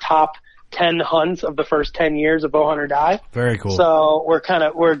re-airing our top 10 hunts of the first 10 years of Bow Hunt or Die. Very cool. So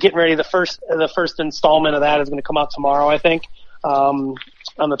we're getting ready. The first installment of that is going to come out tomorrow, I think. on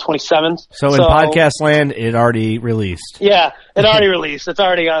the 27th. So in podcast land, it already released. Yeah, it already released. It's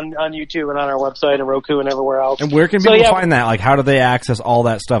already on YouTube and on our website and Roku and everywhere else. And where can people find that? Like, how do they access all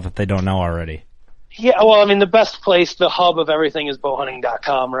that stuff if they don't know already? Yeah, well, I mean, the best place, the hub of everything is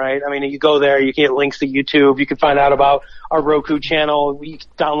bowhunting.com, right? I mean, you go there, you can get links to YouTube, you can find out about our Roku channel, you can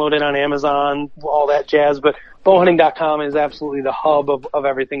download it on Amazon, all that jazz, but bowhunting.com is absolutely the hub of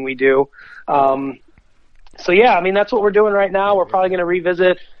everything we do. So yeah, I mean, that's what we're doing right now. We're probably going to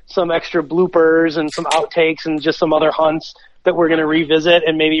revisit some extra bloopers and some outtakes and just some other hunts that we're going to revisit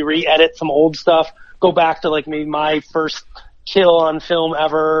and maybe re-edit some old stuff, go back to like maybe my first kill on film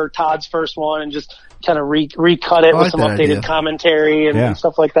ever, Todd's first one, and just kind of recut it with some updated commentary and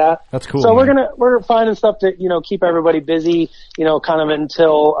stuff like that. That's cool. So we're finding stuff to, keep everybody busy, kind of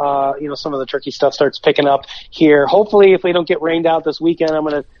until, some of the turkey stuff starts picking up here. Hopefully, if we don't get rained out this weekend, I'm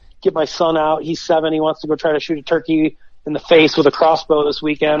going to get my son out. He's 7. He wants to go try to shoot a turkey in the face with a crossbow this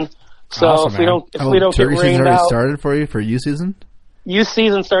weekend. So awesome, if we don't get rained out. Turkey season already started for you for youth season? Youth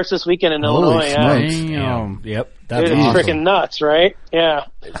season starts this weekend in Illinois. Yep. That's Dude, it's freaking nuts, right? Yeah.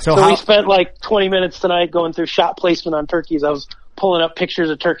 So we spent like 20 minutes tonight going through shot placement on turkeys. I was pulling up pictures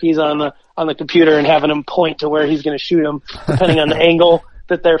of turkeys on the computer and having him point to where he's going to shoot them, depending on the angle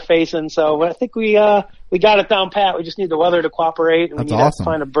that they're facing. So I think we got it down pat. We just need the weather to cooperate, and we need to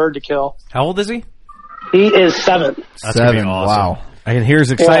find a bird to kill. How old is he? He is 7. That's 7. Awesome. Wow. I can hear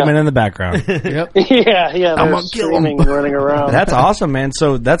his excitement in the background. Yep. Yeah. I'm gonna kill him. Running around. That's awesome, man.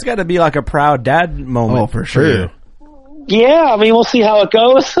 So that's got to be like a proud dad moment. Oh, for sure. Yeah, I mean, we'll see how it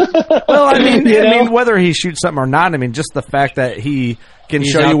goes. Well, I mean, whether he shoots something or not, I mean, just the fact that he's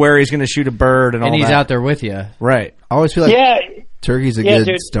show you where he's going to shoot a bird and all that. And he's out there with you. Right. I always feel like turkey's a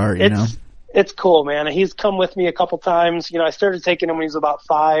good start, It's cool, man. He's come with me a couple times. I started taking him when he was about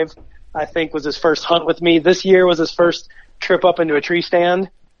 5, I think was his first hunt with me. This year was his first trip up into a tree stand.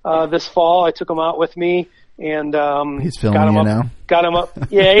 This fall, I took him out with me. And he's filming you now. Got him up.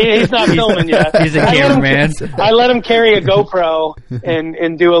 Yeah, he's not filming yet. He's a cameraman. I let him carry a GoPro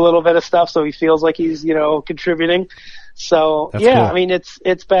and do a little bit of stuff so he feels like he's contributing. So cool. I mean it's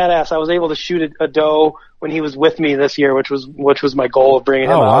badass. I was able to shoot a doe when he was with me this year, which was my goal of bringing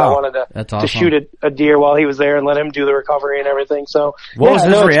him out. Wow. I wanted to shoot a deer while he was there and let him do the recovery and everything. So what was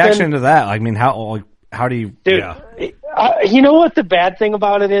his reaction to that? I mean, how do you? Dude, you know what the bad thing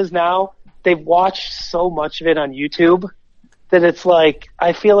about it is now? They've watched so much of it on YouTube that it's like,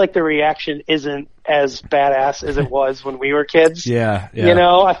 I feel like the reaction isn't as badass as it was when we were kids. Yeah.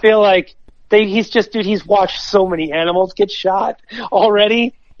 I feel like he's watched so many animals get shot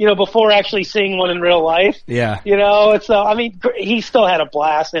already, before actually seeing one in real life. Yeah. I mean, he still had a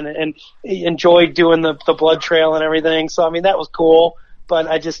blast and enjoyed doing the blood trail and everything. So, I mean, that was cool. But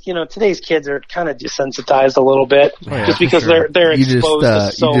I just, today's kids are kind of desensitized a little bit, just because they're exposed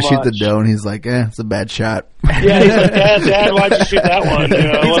to so much. You just shoot the doe, and he's like, it's a bad shot. Yeah, he's like, Dad, why'd you shoot that one?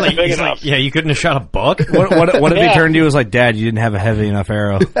 It wasn't big enough. Yeah, you couldn't have shot a buck? What if he turned to you and was like, Dad, you didn't have a heavy enough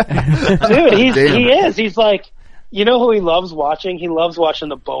arrow? Dude, he is. He's like, you know who he loves watching? He loves watching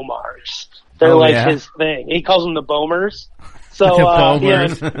the Bomars. They're his thing. He calls them the Bomers. So,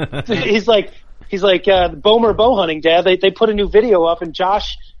 he's like, Bomer bow hunting, Dad. They put a new video up, and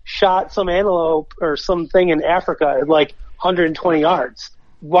Josh shot some antelope or something in Africa at like 120 yards.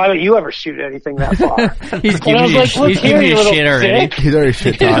 Why don't you ever shoot anything that far? He's giving you shit already. He's already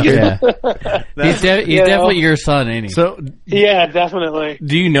shit talking. He's definitely your son, ain't he? So, yeah, definitely.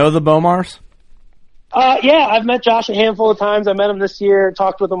 Do you know the Bomars? Yeah, I've met Josh a handful of times. I met him this year,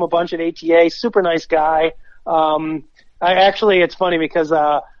 talked with him a bunch at ATA. Super nice guy. It's funny because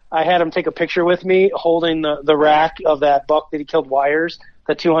I had him take a picture with me holding the rack of that buck that he killed wires,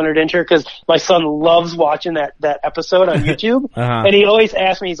 the 200-incher, because my son loves watching that episode on YouTube. And he always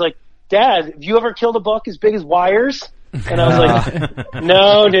asks me, he's like, Dad, have you ever killed a buck as big as wires? And I was like,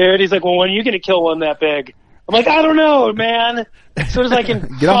 no, dude. He's like, well, when are you going to kill one that big? I'm like, I don't know, man. As soon as I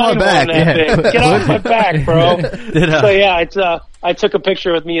can get off my back, big. Get off my back, bro. So yeah, I took a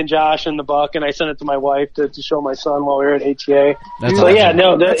picture with me and Josh and the buck, and I sent it to my wife to show my son while we were at ATA. That's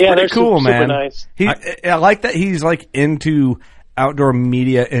awesome. They're cool, super, man. Super nice. I like that he's like into outdoor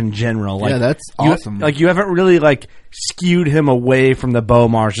media in general. Like, that's awesome. You haven't really skewed him away from the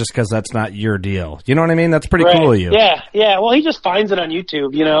Bomars just because that's not your deal. You know what I mean? That's pretty cool of you. Yeah. Well, he just finds it on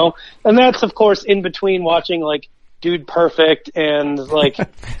YouTube, and that's of course in between watching Dude Perfect and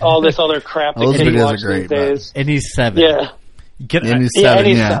all this other crap that kids watch these days. And he's 7. Yeah. And he's 7.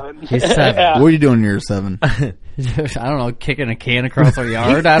 He's 7. Yeah. What are you doing when you're 7? I don't know, kicking a can across our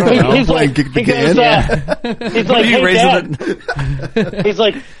yard. I don't know. He's like, kick the can. He's like, hey, Dad. He's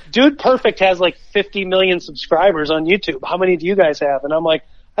like, Dude Perfect has like 50 million subscribers on YouTube. How many do you guys have? And I'm like,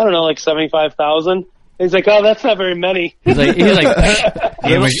 I don't know, like 75,000. He's like, oh, that's not very many. He's like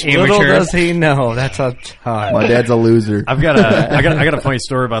Little does he know, that's a ton. My dad's a loser. I got a funny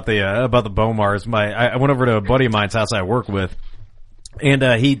story about the Bomars. I went over to a buddy of mine's house I work with, and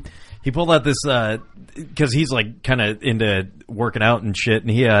he pulled out this because he's like kind of into working out and shit,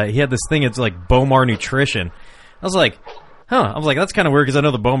 and he had this thing. It's like Bomar Nutrition. I was like, huh. I was like, that's kind of weird because I know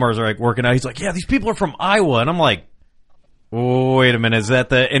the Bomars are like working out. He's like, yeah, these people are from Iowa, and I'm like, oh, wait a minute, is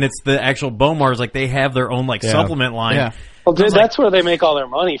that and it's the actual Bomars, like they have their own like supplement line. Yeah. Well, dude, that's where they make all their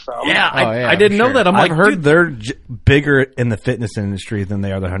money from. Yeah, I didn't know that. I've heard dude, they're bigger in the fitness industry than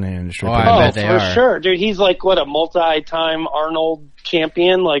they are the hunting industry. I bet they for are. sure, dude. He's like a multi-time Arnold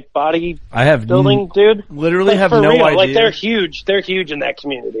champion, like body I have building dude. Literally like, have for no real. idea. Like they're huge. They're huge in that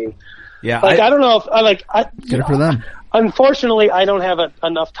community. Yeah, Like I don't know if I Good for them. Unfortunately, I don't have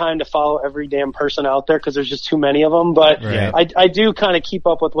enough time to follow every damn person out there because there's just too many of them. But I do kind of keep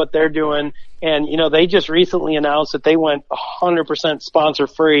up with what they're doing. And, they just recently announced that they went 100% sponsor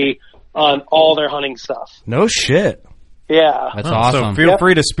free on all their hunting stuff. No shit. Yeah. That's awesome. So feel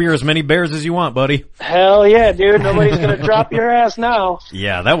free to spear as many bears as you want, buddy. Hell yeah, dude. Nobody's going to drop your ass now.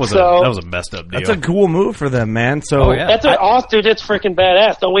 Yeah, that was a messed up deal. That's a cool move for them, man. So That's awesome, dude. It's freaking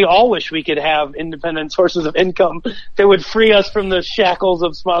badass. Don't we all wish we could have independent sources of income that would free us from the shackles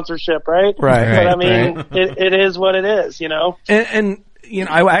of sponsorship, right? Right. But I mean, it is what it is, And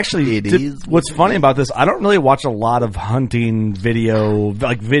I actually what's funny about this, I don't really watch a lot of hunting video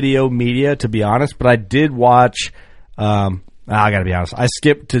media, to be honest, but I did watch I gotta be honest, I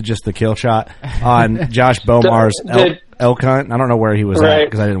skipped to just the kill shot on Josh Bomar's elk hunt. I don't know where he was at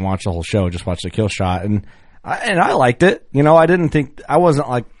because I didn't watch the whole show, just watched the kill shot, and I liked it. I didn't think, I wasn't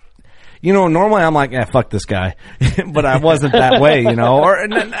like, normally I'm like, fuck this guy, but I wasn't that way,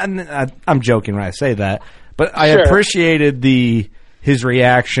 and I'm joking when I say that, but I appreciated his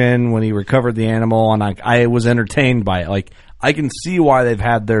reaction when he recovered the animal, and I was entertained by it. Like, I can see why they've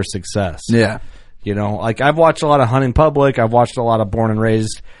had their success. Yeah. Like I've watched a lot of Hunting Public. I've watched a lot of Born and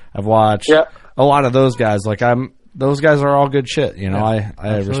Raised. I've watched a lot of those guys. Like those guys are all good shit.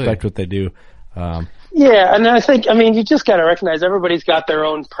 I respect what they do. Yeah, and I think, you just got to recognize everybody's got their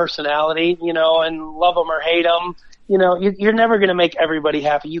own personality, and love them or hate them. You're never going to make everybody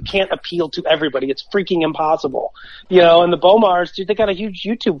happy. You can't appeal to everybody. It's freaking impossible. And the Bomars, dude, they got a huge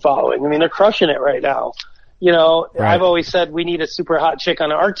YouTube following. They're crushing it right now. I've always said we need a super hot chick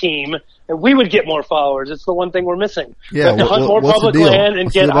on our team, and we would get more followers. It's the one thing we're missing. Yeah, we have to hunt more public land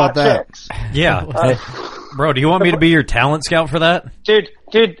and get hot chicks. Yeah. Bro, do you want me to be your talent scout for that? Dude,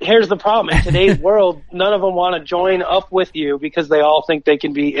 here's the problem. In today's world, none of them want to join up with you because they all think they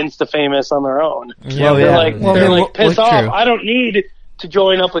can be Insta-famous on their own. They're like, piss off. True. I don't need to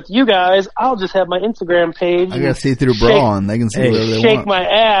join up with you guys. I'll just have my Instagram page. I got see-through bra on. They can see whatever they want. Shake my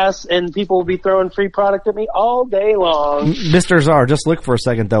ass, and people will be throwing free product at me all day long. Mr. Zarr, just look for a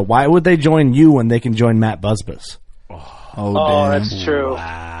second, though. Why would they join you when they can join Matt Busbus? Oh, damn. That's true.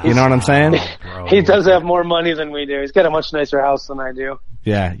 Wow. You know what I'm saying? He does have more money than we do. He's got a much nicer house than I do.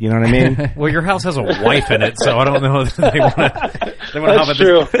 Yeah, you know what I mean? Well, your house has a wife in it, so I don't know if they want to. That's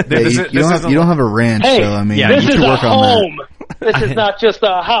true. You don't have a ranch, hey, so this you is should a work on home. This is not just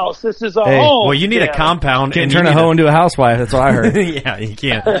a house. This is a home. Well, you need a compound. Can't and turn a hoe into a housewife. That's what I heard. Yeah, you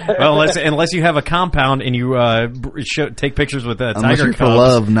can't. Well, unless you have a compound and you take pictures with unless tiger you're cubs. for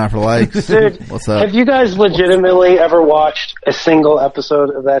love, not for likes. Dude, what's up? have you guys legitimately ever watched a single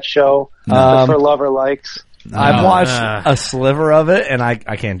episode of that show? For love or likes? I've watched a sliver of it, and I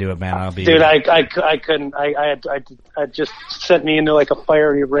can't do it, man. I couldn't. I just sent me into like a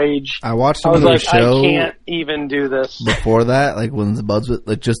fiery rage. I watched I some was of the like, show I can't even do this. before that, like when the Buzzbus,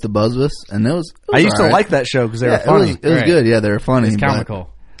 like just the Buzzbus, and it was I used to alright. like that show because they were funny. It was good. Yeah, they were funny. It's comical.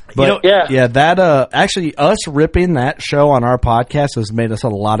 But that actually us ripping that show on our podcast has made us a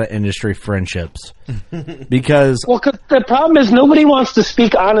lot of industry friendships because 'cause the problem is nobody wants to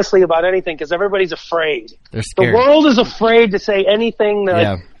speak honestly about anything because everybody's afraid. They're scared. The world is afraid to say anything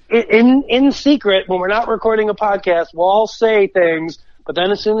that in secret when we're not recording a podcast. We'll all say things, but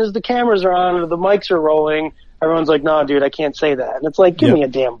then as soon as the cameras are on or the mics are rolling, everyone's like, "No, dude, I can't say that." And it's like, give me a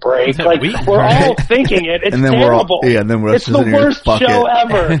damn break. Like we're all thinking it. It's and then terrible. It's the worst show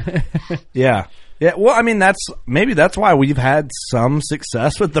ever. Yeah. Well, I mean, maybe that's why we've had some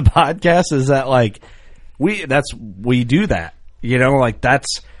success with the podcast. Is that like we do that? Like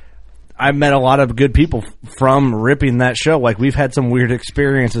that's. I met a lot of good people from ripping that show. Like, we've had some weird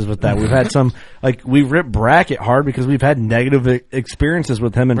experiences with that. We've had some, like, we rip Brackett hard because we've had negative experiences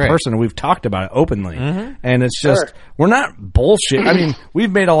with him in person, and we've talked about it openly. And it's just, we're not bullshit. I mean,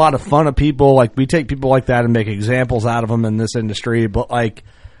 we've made a lot of fun of people. Like, we take people like that and make examples out of them in this industry. But, like,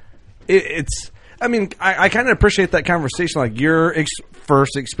 it's, I mean, I kind of appreciate that conversation. Like, your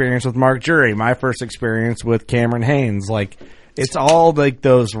first experience with Mark Jury, my first experience with Cameron Haynes. Like, it's all like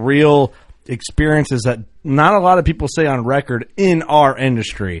those real experiences that not a lot of people say on record in our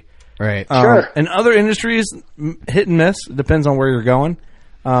industry. Right. In other industries, hit and miss. It depends on where you're going.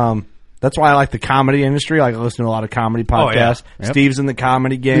 That's why I like the comedy industry. I listen to a lot of comedy podcasts. Steve's in the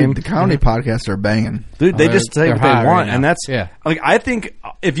comedy game. Dude, the comedy podcasts are banging. Dude, they just say what they want. Right, and that's, like, I think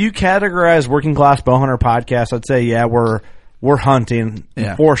if you categorize Working Class Bowhunter podcast, I'd say, we're hunting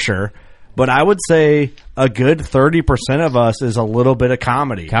for sure. But I would say a good 30% of us is a little bit of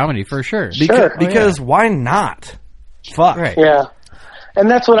comedy. Comedy, for sure. Because why not? Fuck. Right. Yeah. And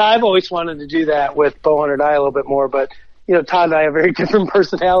that's what I've always wanted to do that with Bowhunter Die a little bit more, but you know, Todd and I have very different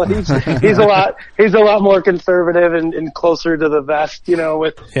personalities. He's a lot more conservative and closer to the vest, you know,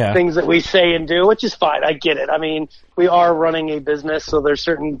 with things that we say and do, which is fine. I get it. I mean, we are running a business, so there's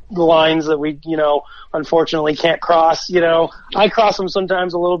certain lines that we, you know, unfortunately can't cross. You know, I cross them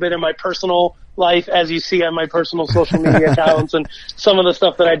sometimes a little bit in my personal life, as you see on my personal social media accounts and some of the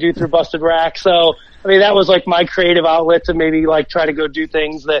stuff that I do through Busted Rack. So, I mean, that was like my creative outlet to maybe like try to go do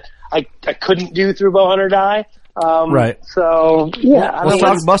things that I couldn't do through Bowhunter Die. Right. So, yeah. Let's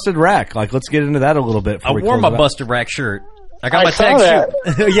talk Busted Rack. Like, let's get into that a little bit. I wore my Busted Rack shirt. I got my tag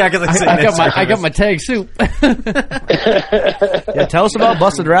soup. Yeah, I got my tag soup. Yeah, tell us about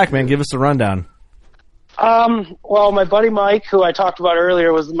Busted Rack, man. Give us a rundown. Well, my buddy Mike, who I talked about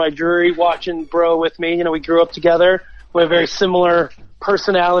earlier, was my jury watching bro with me. You know, we grew up together. We have very similar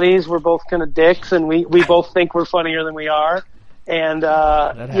personalities. We're both kind of dicks, and we both think we're funnier than we are. And,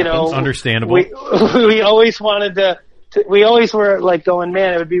 you know, understandable. We always wanted to, we always were like going,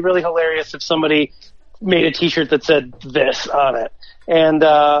 man, it would be really hilarious if somebody made a t-shirt that said this on it. And,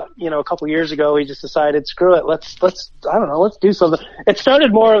 you know, a couple years ago, we just decided, screw it. Let's do something. It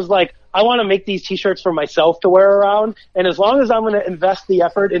started more as like, I want to make these t-shirts for myself to wear around. And as long as I'm going to invest the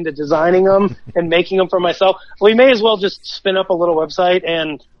effort into designing them and making them for myself, we may as well just spin up a little website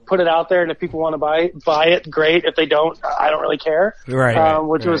and put it out there. And if people want to buy it, great. If they don't, I don't really care. Right.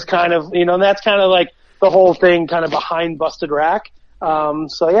 Which was kind of, you know, and that's kind of like the whole thing kind of behind Busted Rack.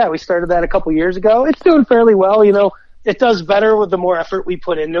 So yeah, we started that a couple years ago. It's doing fairly well, you know. It does better with the more effort we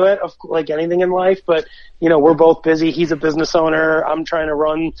put into it, like anything in life. But, you know, we're both busy. He's a business owner. I'm trying to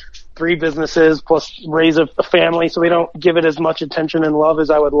run 3 businesses plus raise a family, so we don't give it as much attention and love as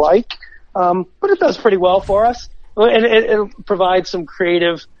I would like. But it does pretty well for us. And it provides some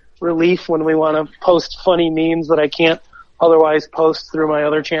creative relief when we want to post funny memes that I can't otherwise post through my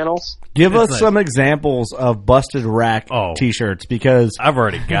other channels. Give us some examples of Busted Rack t-shirts, because I've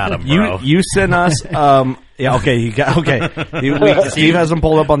already got them, bro. You sent us Steve has them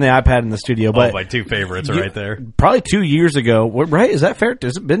pulled up on the iPad in the studio, but my 2 favorites are right there. Probably 2 years ago, right? Is that fair?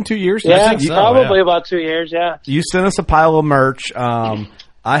 Has it been 2 years? Yeah, probably about 2 years, yeah. You sent us a pile of merch. I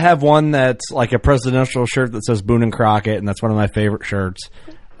have one that's like a presidential shirt that says Boone and Crockett, and that's one of my favorite shirts.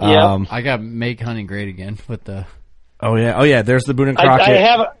 I got Make Hunting Great Again with the... Oh yeah. There's the Boone and Crockett.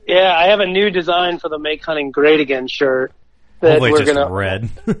 I have a new design for the Make Hunting Great Again shirt that we're gonna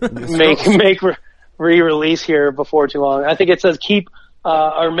make re-release here before too long. I think it says keep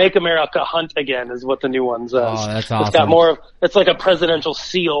or Make America Hunt Again is what the new one says. Oh, that's awesome. It's got more of, it's like a presidential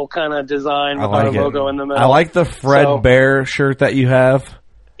seal kind of design with our logo in the middle. I like the Fred Bear shirt that you have.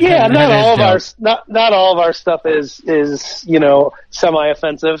 Yeah, not all of our stuff is you know,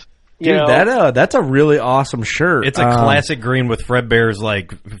 semi-offensive. Dude, that's a really awesome shirt. It's a classic green with Fred Bear's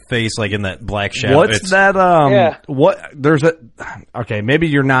like face, like in that black shadow. What's that? Okay, maybe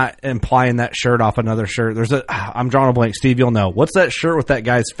you're not implying that shirt off another shirt. I'm drawing a blank. Steve, you'll know. What's that shirt with that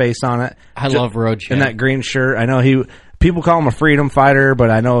guy's face on it? I love Road Champ. And that green shirt. I know people call him a freedom fighter, but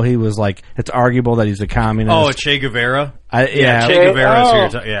I know he was like, it's arguable that he's a communist. Oh, Che Guevara? Che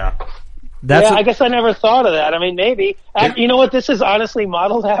Guevara's here. Yeah. I guess I never thought of that. I mean, maybe. You know what this is honestly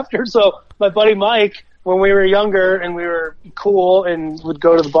modeled after? So my buddy Mike, when we were younger and we were cool and would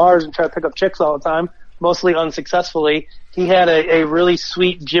go to the bars and try to pick up chicks all the time, mostly unsuccessfully, he had a really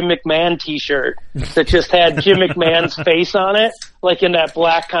sweet Jim McMahon t-shirt that just had Jim McMahon's face on it, like in that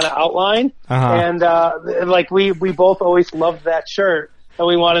black kind of outline. And like we both always loved that shirt, and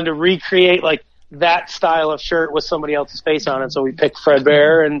we wanted to recreate like that style of shirt with somebody else's face on it. So we picked Fred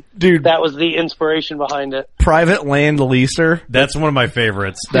Bear, and Dude. that was the inspiration behind it. Private land leaser. That's one of my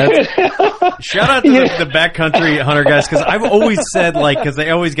favorites. That's Shout out to the backcountry hunter guys, because I've always said, like, because they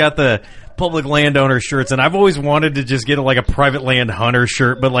always got the public landowner shirts, and I've always wanted to just get like a private land hunter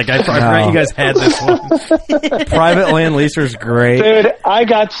shirt, but like I forgot you guys had this one. private land leaser's great. Dude, I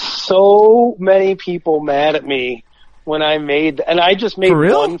got so many people mad at me when I made, and I just made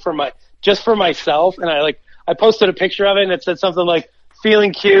one for myself, and I posted a picture of it, and it said something like,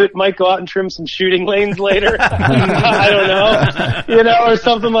 feeling cute, might go out and trim some shooting lanes later. I don't know, or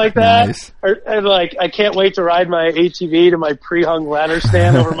something like that. Nice. And like, I can't wait to ride my ATV to my pre-hung ladder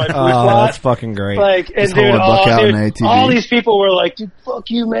stand over my food plot. That's fucking great. Like, and dude, all these people were like, dude, fuck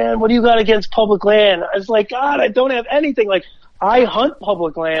you, man. What do you got against public land? I was like, God, I don't have anything. Like, I hunt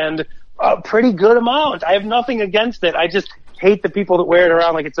public land a pretty good amount. I have nothing against it. I just hate the people that wear it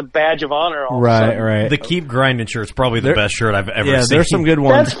around like it's a badge of honor. Right. The Keep Grinding shirt's probably the best shirt I've ever seen. Yeah, there's some good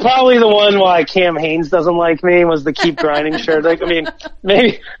ones. That's probably the one why Cam Haynes doesn't like me, was the Keep Grinding shirt. Like, I mean,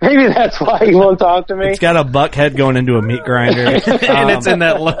 maybe that's why he won't talk to me. It's got a buck head going into a meat grinder. And it's in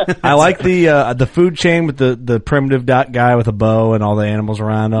that I like the food chain with the primitive guy with a bow and all the animals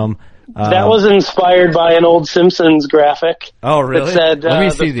around him. That was inspired by an old Simpsons graphic. Oh, really? That said, Let me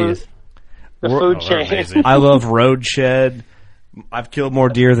see these. The food chain. I love Road Shed. I've killed more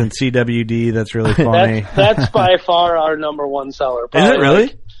deer than CWD. That's really funny. That's by far our number one seller. Is it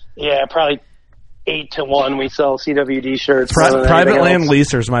really? Yeah, probably 8-1 we sell CWD shirts. Private land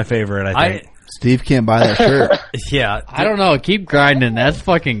leaser's my favorite, I think. Steve can't buy that shirt. Yeah. I don't know. Keep grinding. That's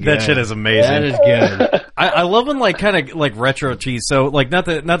fucking good. That shit is amazing. That is good. I love when like kind of like retro cheese. So like not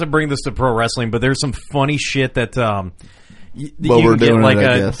to bring this to pro wrestling, but there's some funny shit that you can get.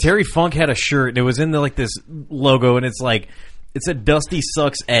 Like Terry Funk had a shirt and it was in like this logo, and it's like, it said Dusty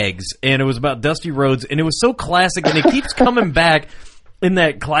sucks eggs, and it was about Dusty Rhodes, and it was so classic, and it keeps coming back in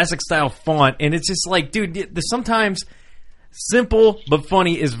that classic style font, and it's just like, dude, sometimes simple but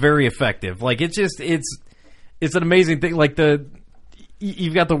funny is very effective. Like, it's an amazing thing. Like,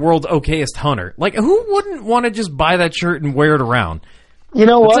 you've got the world's okayest hunter. Like, who wouldn't want to just buy that shirt and wear it around? You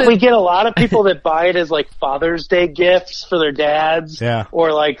know what? We get a lot of people that buy it as like Father's Day gifts for their dads,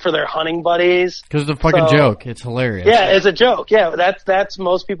 or like for their hunting buddies. Because it's a fucking joke. It's hilarious. Yeah, it's a joke. Yeah, that's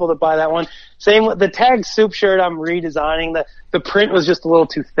most people that buy that one. Same with the Tag Soup shirt. I'm redesigning. The print was just a little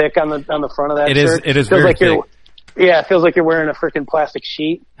too thick on the front of that shirt. It is very thick. Yeah, it feels like you're wearing a freaking plastic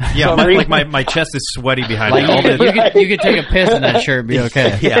sheet. Yeah, so my chest is sweaty behind it. You could take a piss in that shirt and be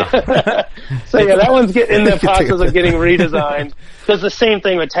okay. Yeah. So yeah, that one's in the process of getting redesigned. Because the same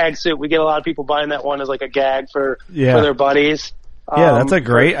thing with Tag Soup. We get a lot of people buying that one as like a gag for their buddies. Yeah, that's a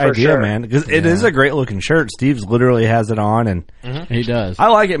great idea, man. Because it is a great looking shirt. Steve's literally has it on, and he does. I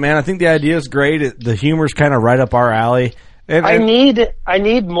like it, man. I think the idea is great. The humor's kind of right up our alley. I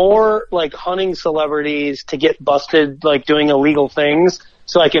need more like hunting celebrities to get busted like doing illegal things,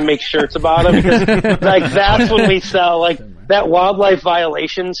 so I can make shirts about them, because like that's when we sell like that wildlife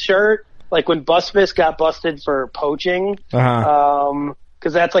violations shirt. Like when BuzzFist got busted for poaching, because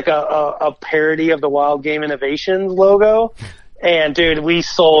that's like a parody of the Wild Game Innovations logo, and dude, we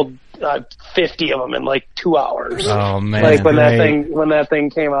sold 50 of them in like 2 hours. Oh man! Like when that thing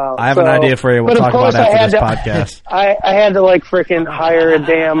came out. I have an idea for you. We'll talk about after this podcast. I had to like freaking hire a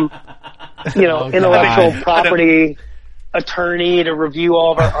damn, intellectual property attorney to review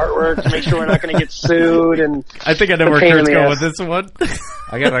all of our artwork to make sure we're not going to get sued. And I think I know where Kurt's going with this one.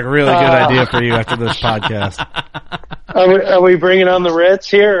 I got a really good idea for you after this podcast. Are we bringing on the Ritz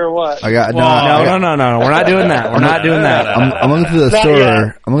here or what? No. We're not doing that. We're not doing that. I'm looking through the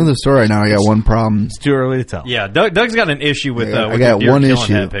store. I'm looking through the store right now. I got one problem. It's too early to tell. Yeah, Doug's got an issue with I got the deer one killing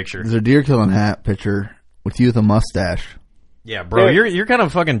issue. hat picture. There's a deer killing hat picture with you with a mustache. Yeah, bro, you're kind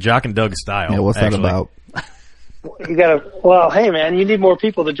of fucking Jock and Doug style. Yeah, what's that about? You gotta. Well, hey man, you need more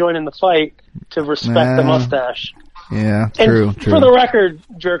people to join in the fight to respect the mustache. Yeah, true. For the record,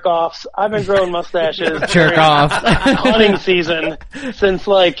 jerk offs, I've been growing mustaches jerk off hunting season since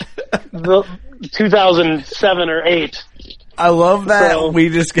like 2007 or 8. I love that. So, we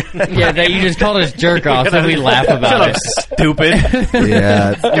just that you just called us jerk offs and we laugh about it. Stupid.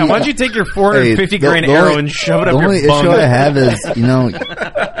 Yeah. Why don't you take your 450 grain arrow and shove it up your bum? The only issue I have is, you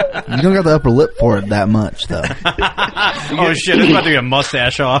don't got the upper lip for it that much, though. Oh shit! It's about to be a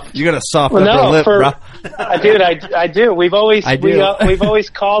mustache off. You got a soft upper lip, bro. Dude, I do. We've always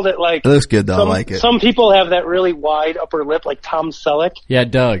called it like. It looks good though. I like it. Some people have that really wide upper lip, like Tom Selleck. Yeah,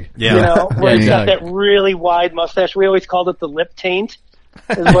 Doug. Yeah, where he's got that really wide mustache. We always called it the lip taint.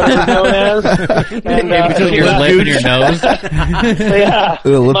 Is what it's known as. And, between your lip and your nose. Yeah.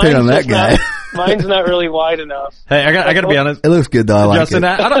 Ooh, lip taint on that guy. Mine's not really wide enough. Hey, I got to be honest. It looks good though. I like Justin, it.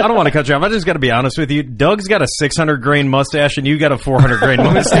 I don't want to cut you off. I just got to be honest with you. Doug's got a 600 grain mustache, and you got a 400 grain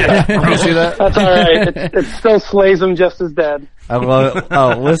mustache. You see that? That's all right. It still slays him just as dead. I love it.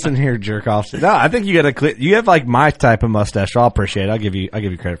 Oh, listen here, jerk off. No, I think you got you have like my type of mustache. So I'll appreciate it. I'll give you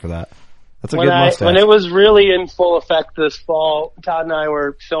credit for that. That's a good mustache. When it was really in full effect this fall, Todd and I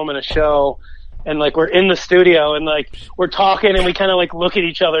were filming a show. And like we're in the studio and like we're talking and we kind of like look at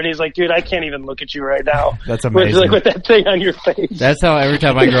each other and he's like, "Dude, I can't even look at you right now." That's amazing. Like with that thing on your face. That's how every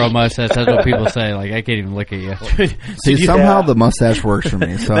time I grow a mustache, that's what people say. Like, I can't even look at you. See, somehow the mustache works for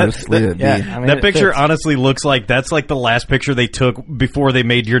me, so I just leave it be. I mean, that picture honestly looks like that's like the last picture they took before they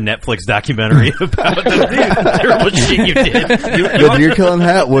made your Netflix documentary about the terrible shit you did. The deer killing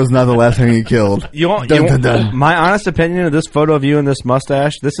hat was not the last thing he killed. Dun. My honest opinion of this photo of you and this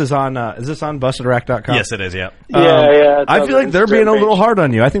mustache, this is on, is this on BustedRack.com? Yes, it is, yeah. Yeah. I feel like they're being a little hard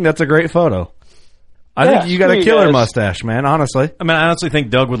on you. I think that's a great photo. I think you got a killer mustache, man, honestly. I mean, I honestly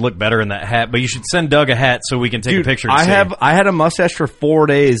think Doug would look better in that hat, but you should send Doug a hat so we can take a picture. I had a mustache for 4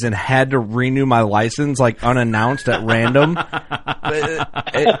 days and had to renew my license like unannounced at random.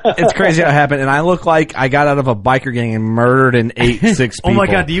 It's crazy how it happened, and I look like I got out of a biker gang and murdered and ate 6 people. Oh my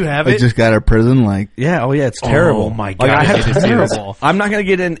god, do you have I it? just got out of prison, like Yeah, it's terrible. Oh my god, Like, it's terrible. I'm not going to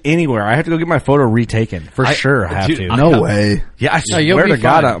get in anywhere. I have to go get my photo retaken for sure. I have dude, to. no way. Yeah, I you'll swear be to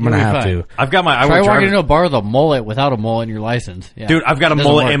God, fine. I'm going to You'll be have fine. to. I've got my. Try walking into a bar with a mullet without a mullet in your license. Yeah. Dude, I've got a Doesn't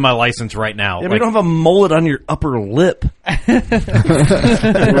mullet work. in my license right now. Yeah, we don't have a mullet on your upper lip. Good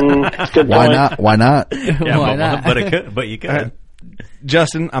Why point. not? Why not? Yeah, Why not? but it could. But you could.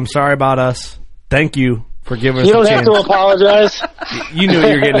 Justin, I'm sorry about us. Thank you for giving us You a don't chance. have to apologize. You knew what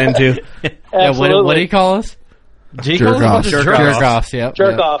you were getting into. Yeah, what do you call us? Jerk-offs. Jerk-offs, yep.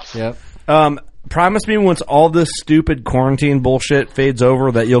 Jerk-offs. Yep. Promise me once all this stupid quarantine bullshit fades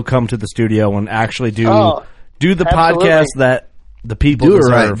over that you'll come to the studio and actually do the absolutely. podcast that the people Do it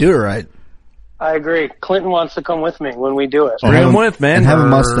deserve. right. Do it right. I agree. Clinton wants to come with me when we do it. Bring him with, man. And have a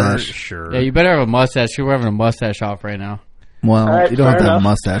mustache. Sure. Yeah, you better have a mustache. You're having a mustache off right now. Well, All right, you don't have fair to have a enough.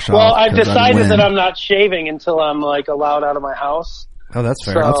 mustache Well, off. I've 'cause I'd decided win. that I'm not shaving until I'm like allowed out of my house. Oh, that's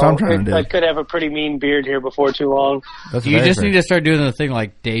fair. So That's what I'm trying to do. I could have a pretty mean beard here before too long. That's You very just fair. need to start doing the thing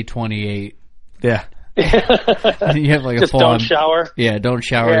like day 28. Yeah. You have like a Just full don't shower. Yeah, don't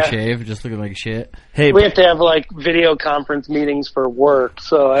shower Yeah. or shave. Just looking like shit. Hey, We have to have like video conference meetings for work,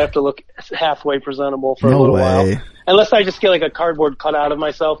 so I have to look halfway presentable for a No little way. while. Unless I just get like a cardboard cutout of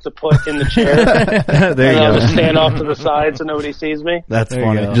myself to put in the chair, there and you I'll go. just stand off to the side so nobody sees me. That's There you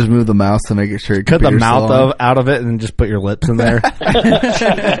funny. go. Just move the mouse to make it sure you Cut the mouth out of it and then just put your lips in there.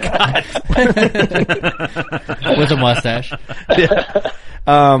 With a mustache.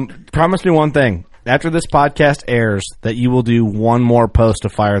 Promise me one thing. After this podcast airs, that you will do one more post to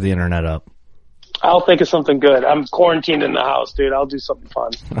fire the internet up. I'll think of something good. I'm quarantined in the house, dude. I'll do something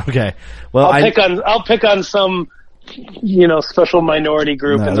fun. Okay. Well, I'll pick on some, special minority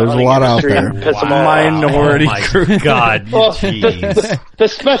group No, in the there's a hunting lot out industry there. and piss them off. minority Oh my god. Well, Jeez. the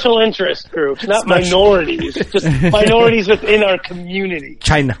special interest groups, not minorities, just minorities within our community.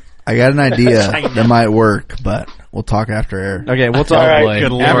 China. I got an idea that might work, but we'll talk after air. Okay, we'll talk. All right. boy.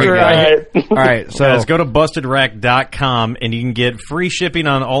 Good lord. After All I right. All right, so Guys, go to BustedRack.com and you can get free shipping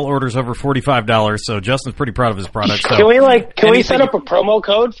on all orders over $45. So Justin's pretty proud of his product. So Can we anything- set up a promo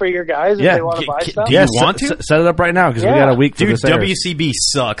code for your guys if Yeah. they want to buy stuff? do you yes, want to? set it up right now because we Yeah. got a week for Dude, this airs. WCB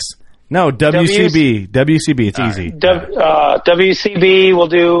sucks. No, WCB. WCB, it's easy. WCB will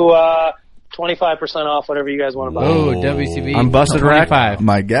do 25% off whatever you guys want to buy Oh, WCB. On Busted Rack? 25.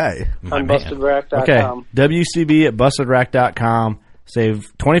 My guy. on BustedRack.com. Okay, WCB at BustedRack.com.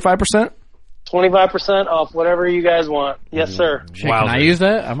 Save 25%? 25% off whatever you guys want. Yes, sir. Shit, can I use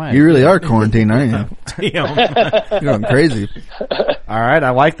that? I might. You really are quarantined, aren't you? You know, You're going crazy. All right, I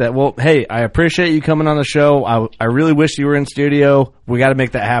like that. Well, hey, I appreciate you coming on the show. I really wish you were in studio. We got to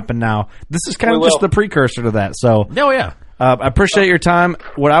make that happen now. This is kind of We just will. the precursor to that. So oh yeah. I appreciate your time.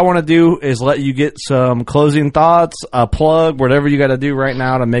 What I want to do is let you get some closing thoughts, a plug, whatever you got to do right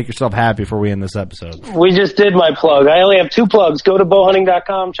now to make yourself happy before we end this episode. We just did my plug. I only have 2 plugs. Go to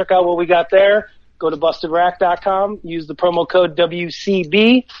bowhunting.com. Check out what we got there. Go to BustedRack.com. Use the promo code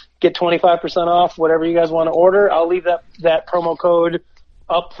WCB. Get 25% off whatever you guys want to order. I'll leave that promo code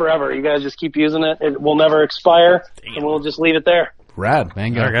up forever. You guys just keep using it. It will never expire, and we'll just leave it there. Rad.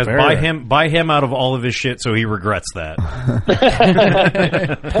 Bingo. All right, guys, Very buy him out of all of his shit so he regrets that.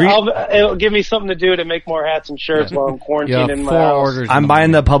 It'll give me something to do to make more hats and shirts while I'm quarantined Yeah, in my 4 house. orders. I'm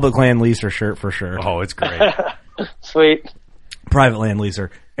buying the public land leaser shirt for sure. Oh, it's great. Sweet. Private land leaser.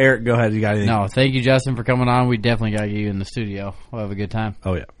 Eric, go ahead. You got anything? No, thank you, Justin, for coming on. We definitely got to get you in the studio. We'll have a good time.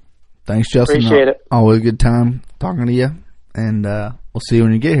 Oh, yeah. Thanks, Justin. Appreciate it. Always a good time talking to you, and we'll see you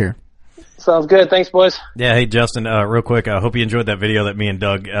when you get here. Sounds good. Thanks, boys. Yeah, hey, Justin, real quick, I hope you enjoyed that video that me and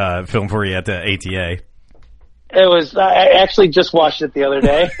Doug filmed for you at the ATA. It was. I actually just watched it the other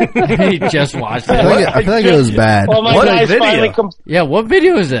day. He just watched I it. feel like it was bad. Well, my What guys video? finally Yeah, what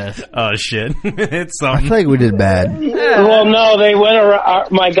video is this? Oh, shit. It's I something. feel like we did bad. Well, no, they went around.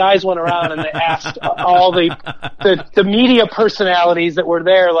 My guys went around and they asked all the media personalities that were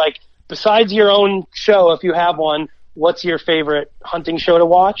there, like, besides your own show, if you have one, what's your favorite hunting show to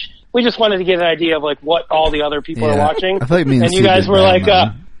watch? We just wanted to get an idea of like what all the other people are watching. I feel like me and you Steve guys did were bad, like,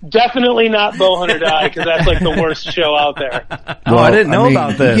 man. definitely not Bowhunter Die because that's like the worst show out there. Oh, I didn't know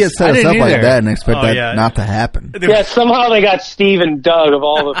about this. You can't set I us didn't up like either. that and expect that yeah. not to happen. Yeah, somehow they got Steve and Doug of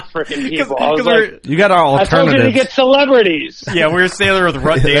all the freaking people. I was like, You got our I told you to alternatives. get celebrities. Yeah, we were saying there with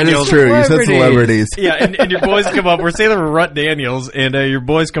Rut That Daniels. is true. You said celebrities. Yeah, and your boys come up. We're saying there with Rut Daniels, and your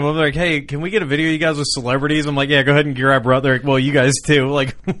boys come up. They're like, "Hey, can we get a video of you guys with celebrities?" I'm like, "Yeah, go ahead and grab Rut." They're like, "Well, you guys too."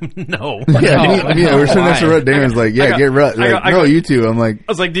 Like, no. Yeah, we're sitting next to why? Rut Daniels like, yeah, get Rut. They're like, no, you two. I'm like, I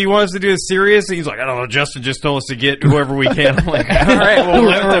was like, "Do you want us to do this serious?" And he's like, "I don't know. Justin just told us to get whoever we can." I'm like, "All right, well,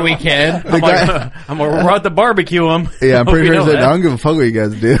 Whoever we can. the guy, we're out to barbecue him." yeah, I'm pretty Hope sure you he know said, I that. don't give a fuck what you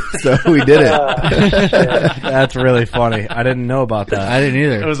guys do. So we did it. That's really funny. I didn't know about that. I didn't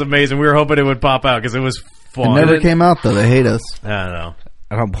either. It was amazing. We were hoping it would pop out because it was It fun. never came out, though. They hate us. I don't know.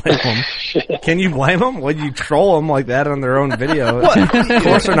 I don't blame them. Can you blame them? When you troll them like that on their own video, of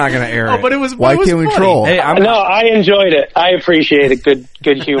course they're not going to air it. Oh, but it was. Why it was can't we funny. troll? Hey, I'm No, I enjoyed it. I appreciate it.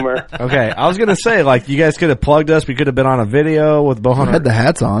 Good humor. okay. I was going to say, like, you guys could have plugged us. We could have been on a video with We had Bowhunter. the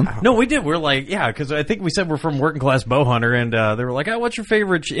hats on. No, we did. We're like, yeah, because I think we said we're from Working Class Bowhunter, and they were like, "Oh, what's your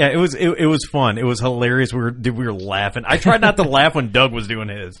favorite?" Yeah, it was fun. It was hilarious. We were laughing. I tried not to laugh when Doug was doing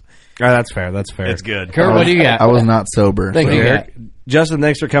his. Oh, that's fair. That's fair. It's good. Kurt, what do you got? I was not sober. Thank so- you. Eric. Justin,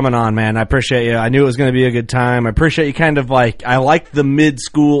 thanks for coming on, man. I appreciate you. I knew it was going to be a good time. I appreciate you kind of like, I like the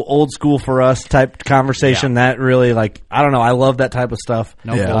mid-school, old school for us type conversation. That really, like, I don't know. I love that type of stuff.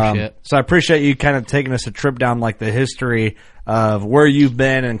 No bullshit. So I appreciate you kind of taking us a trip down like the history of where you've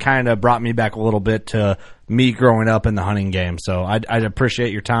been and kind of brought me back a little bit to me growing up in the hunting game. So I'd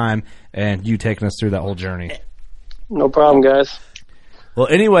appreciate your time and you taking us through that whole journey. No problem, guys. Well,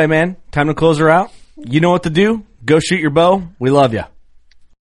 anyway, man, time to close her out. You know what to do. Go shoot your bow. We love you.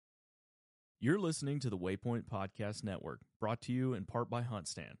 You're listening to the Waypoint Podcast Network, brought to you in part by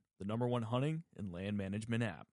HuntStand, the #1 hunting and land management app.